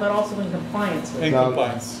bylaw, but also in compliance with In it. Now-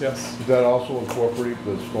 compliance, yes, Does that also incorporate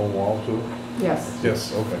the stone wall too? Yes,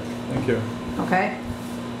 yes, Okay, thank you. okay,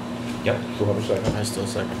 Yep. still have a second? I still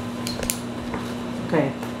second.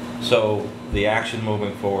 okay. So the action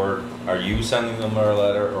moving forward, are you sending them a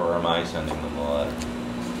letter, or am I sending them a letter?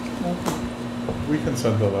 We can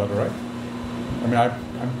send the letter, right? I mean, I'm,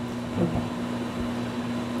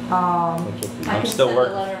 That's up to you. I I'm can still send a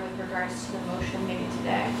working. letter with regards to the motion maybe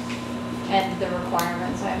today, and the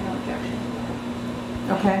requirements, I have no objection.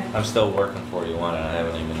 Okay, I'm still working for you on it, I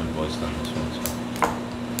haven't even invoiced on this one,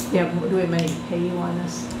 so yeah, do we have money to pay you on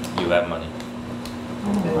this? you have money.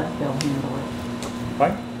 I'm gonna let Bill handle it.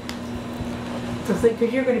 fine.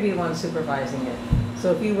 Because you're gonna be the one supervising it.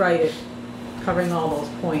 So if you write it, covering all those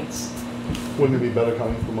points. Wouldn't it be better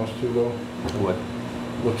coming from us too though? What?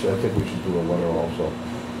 Which I think we should do a letter also.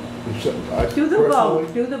 We should- I Do the vote,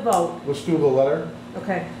 personally- do the vote, Let's do the letter,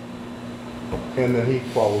 okay, and then he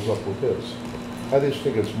follows up with his. I just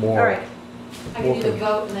think it's more. all right. I could do the Okay.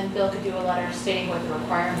 vote, and then Bill could do a letter stating what the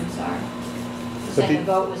requirements are. But Saying the- the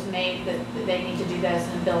vote was made, that they need to do this,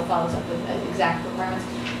 and Bill follows up with exact requirements.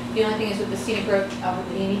 The only thing is with the scenic road,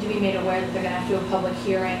 you need to be made aware that they're gonna have to do a public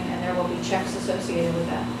hearing, and there will be checks associated with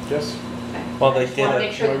that. Yes, Okay. Well, they I just wanna did it-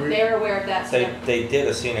 make sure that they're aware of that, so They did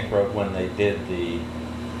a scenic road when they did the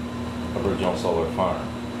original solar farm.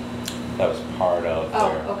 That was part of oh,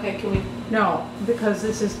 their, okay, can we, No, because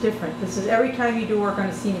this is different. This is, every time you do work on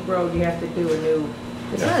a scenic road, you have to do a new,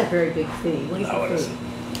 it's not a very big fee. What is No, it the fee? isn't.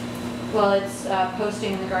 well, it's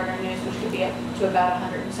posting in the Gardner News, which could be up to about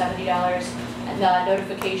 $170, and the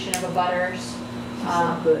notification of abutters. She's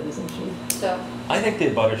not good, isn't she? So, I think the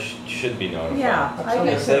abutters should be notified. Yeah, I think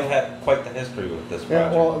Because so. they've had quite the history with this Yeah,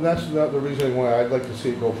 project. well, and that's the reason why I'd like to see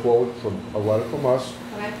it go forward from a letter from us,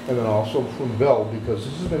 okay, and then also from Bill, because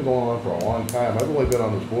this has been going on for a long time. I've only been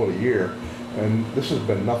on this board a year, and this has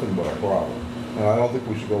been nothing but a problem. And I don't think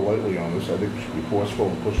we should go lightly on this. I think we should be forceful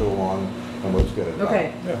and push it along, and let's get it done.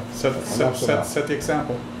 Okay, yeah, set the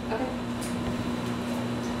example. okay.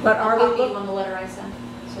 but I'll are copy we, you on the letter I sent,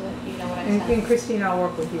 so that you know what I and sent. Christine, I'll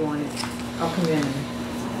work with you on it. I'll come in and,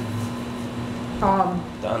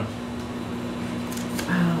 Done.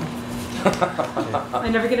 I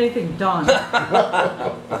never get anything done.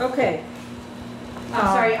 Okay. I'm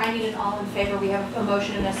sorry, I need an all in favor. We have a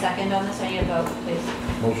motion and a second on this. I need a vote, please.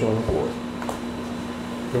 Motion on the floor.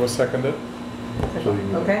 It was seconded? So you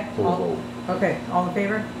need Okay, a full all- vote. Okay, all in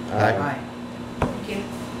favor? Aye. Thank you.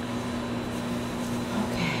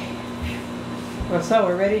 Well, so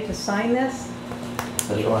we're ready to sign this?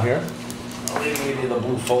 This one here? I'll even give you the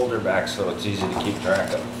blue folder back so it's easy to keep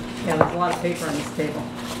track of. Yeah, there's a lot of paper on this table.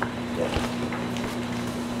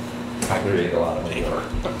 I create a lot of paper.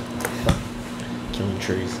 Killing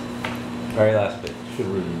trees. Very last bit. Should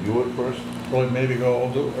we review it first? Well, maybe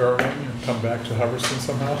go to Irving and come back to Hubbardston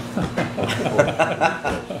somehow.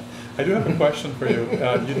 I do have a question for you. You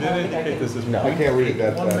did indicate this is. No. I can't read it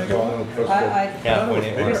that One fast. so I don't trust it. Yeah, I, we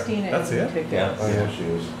need- Christina That's is it? ridiculous. I know she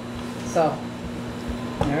is. So,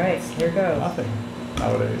 all right, here goes. Nothing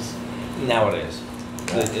nowadays. Nowadays.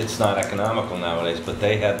 It's not economical nowadays, but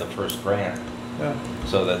they had the first grant Yeah.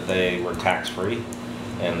 so that they were tax-free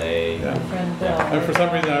and they, Yeah. Friend Bill. And for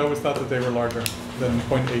some reason, I always thought that they were larger than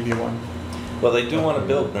 .81. well, they do want to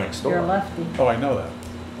build next You're a door. lefty. Oh, I know that.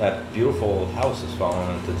 That beautiful house is falling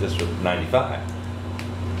into District 95.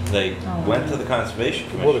 They Oh. went to the Conservation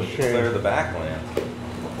What a Commission to shame. clear the backland.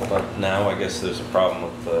 But now I guess there's a problem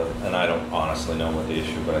with and I don't honestly know what the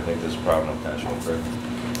issue, but I think there's a problem with National Grid.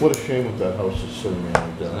 What a shame that that house is sitting there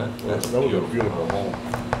like Isn't that. it? That's That was a beautiful. beautiful home.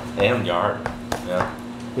 And yard, yeah.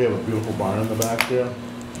 We have a beautiful barn in the back there.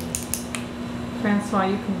 Francois,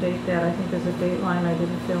 you can date that. I think there's a date line I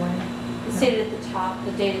didn't fill in. It's stated at the top,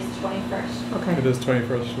 the date is 21st. Okay. It is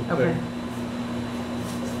 21st. Okay.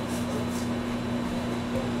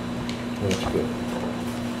 That's good.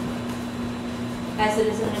 As it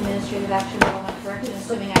is an administrative action, I will not correct it,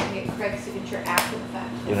 assuming I can get Craig's signature after the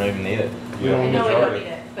fact. You don't even need it. You don't I need know I don't majority.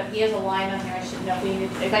 need it, but he has a line on here, I should know if we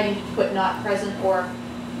need, if I need to put not present or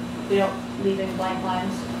we don't leave any blank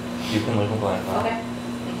lines. You can leave a blank line. Okay,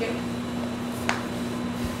 thank you.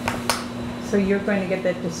 So you're going to get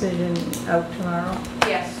that decision out tomorrow,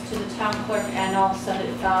 Yes, to the town clerk, and I'll send it,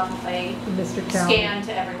 a Mr. Town? scan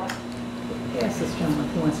to everyone. Yes, this gentleman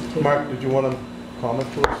who wants to take Mark, it. did you want to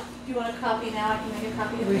comment to us? Do you want a copy now? I can make a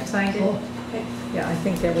copy of We've it. signed it? Okay. Yeah, I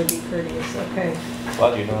think that would be courteous, okay.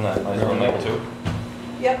 Well, you're doing that, might as well make two.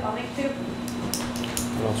 Yep, I'll make two.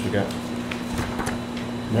 What else we got?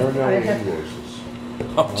 I Marinelli have- invoices.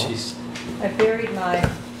 Oh, jeez. I buried my,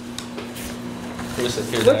 Here's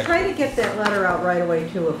we'll that. try to get that letter out right away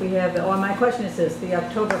too, if we have, oh, my question is this, the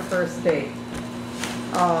October 1st date.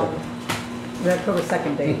 The October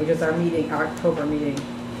 2nd date, which is our meeting, our October meeting.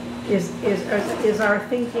 Is our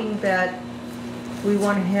thinking that we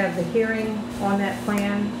want to have the hearing on that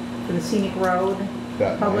plan for the scenic road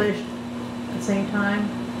That night. published at the same time?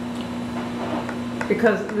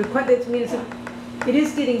 Because it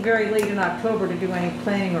is getting very late in October to do any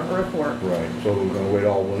planning or earthwork. Right, so we're gonna wait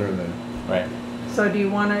all winter and then, Right. So do you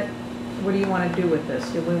want to, what do you want to do with this?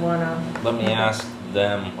 Do we want to? Let me ask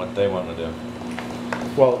them what they want to do.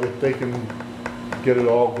 well, if they can get it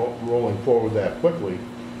all rolling forward that quickly,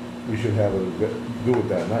 we should have it, do it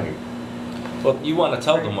that night. Well, you want to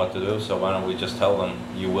tell them what to do, so why don't we just tell them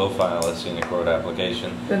you will file a scenic road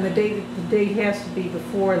application? Then the date has to be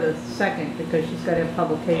before the 2nd because she's got to have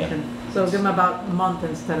publication. So give them about a month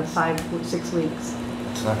instead of 6 weeks.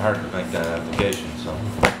 It's not hard to make that application, so.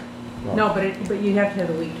 No, but you have to have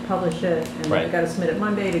a week to publish it, and then you Right. got to submit it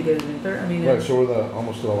Monday to get it in I mean, Right, so we're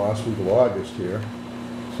almost to the last week of August here,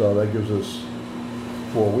 so that gives us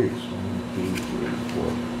 4 weeks. 1, 2, 3,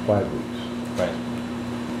 4, 5 weeks. Right.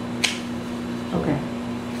 okay.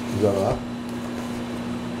 Is that enough?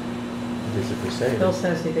 Basically say Bill it.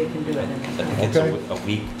 says that they can do it I in think it's Okay. a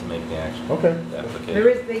week to make the action, Okay. the application. There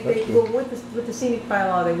is, That's good. well, with the scenic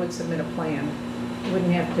bylaw, they would submit a plan. It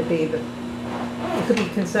wouldn't have to be it could be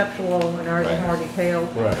conceptual and ours is Right. more detailed.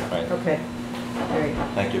 Right. Right, Okay, all right.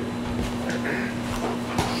 thank you.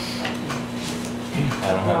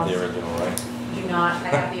 I don't have the original, right? Do not, I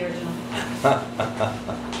have the original.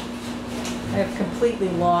 I have completely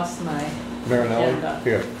lost my Marinelli, agenda.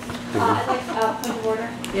 here. I'd like, point of order.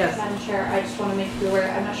 Yes. Madam Chair, I just want to make you aware,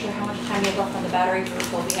 I'm not sure how much time you have left on the battery. We were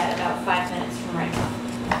told we had about 5 minutes from right now.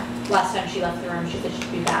 Last time she left the room, she said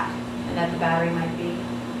she'd be back, and that the battery might be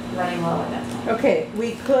running low at that time. Okay,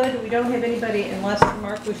 we don't have anybody, unless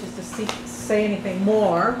Mark wishes to say anything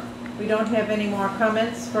more. We don't have any more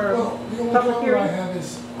comments for Well, the only public comment I hearing? have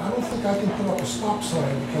is, I don't think I can put up a stop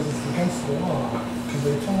sign because it's against the law. Because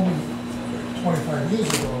they told me 25 years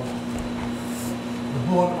ago, the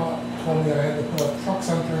board told me I had to put a truck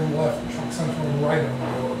centering left, truck centering right on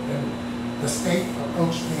the road. And the state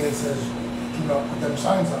approached me and says, do not put them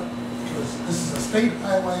signs up. Because this is a state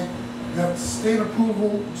highway, you have state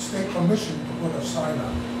approval, state permission to put a sign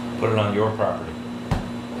up. Put it on your property.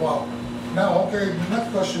 Well, now, okay, the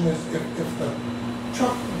next question is, if the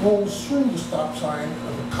truck rolls through the stop sign,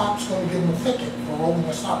 the cop's gonna give them a ticket for rolling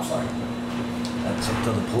a stop sign. That's up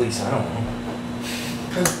to the police, I don't know.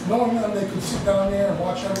 Because knowing them, they could sit down there and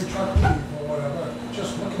watch every truck leave or whatever,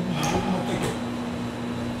 just looking to give them a ticket.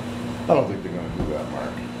 I don't think they're gonna do that,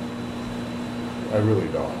 Mark. I really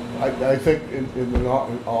don't. I think in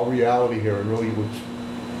all reality here, it really was,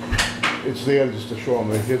 it's there just to show them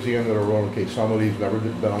that here's the end of the road in case somebody's never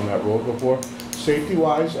been on that road before.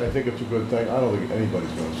 Safety-wise, I think it's a good thing. I don't think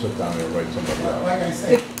anybody's gonna sit down there and write somebody out. Like I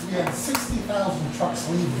said, we had 60,000 trucks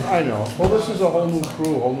leave there. I know. Well, this is a whole new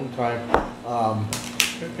crew, a whole new time.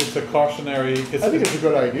 It's a cautionary. I think it's a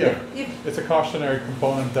good idea. It's a cautionary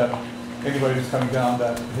component that anybody who's coming down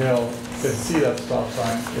that hill can see that stop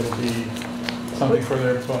sign. It'll be something for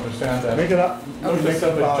them to understand that. Make it up. Don't Make just it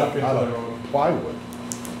simply out jump into the of road. plywood.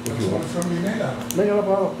 If That's you what want. it's gonna be made out of. Make it up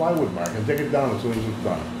out of plywood, Mark, and take it down as soon as it's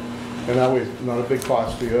done. And that way, it's not a big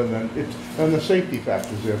cost to you, and then and the safety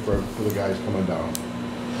factor's there for the guys coming down.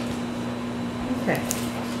 Okay.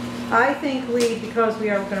 I think because we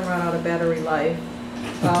are gonna run out of battery life,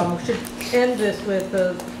 should end this with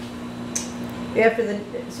after the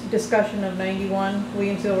discussion of 91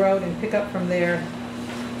 Williamsville Road and pick up from there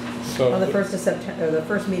So on the 1st of September, the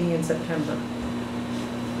first meeting in September.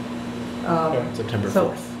 September So,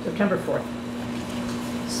 4th. September 4th.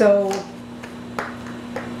 So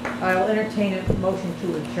I'll entertain a motion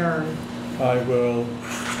to adjourn. I will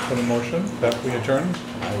put a motion that we adjourn.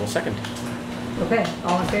 I will second. Okay,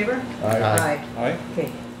 all in favor? Aye. Aye. Aye.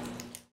 Okay.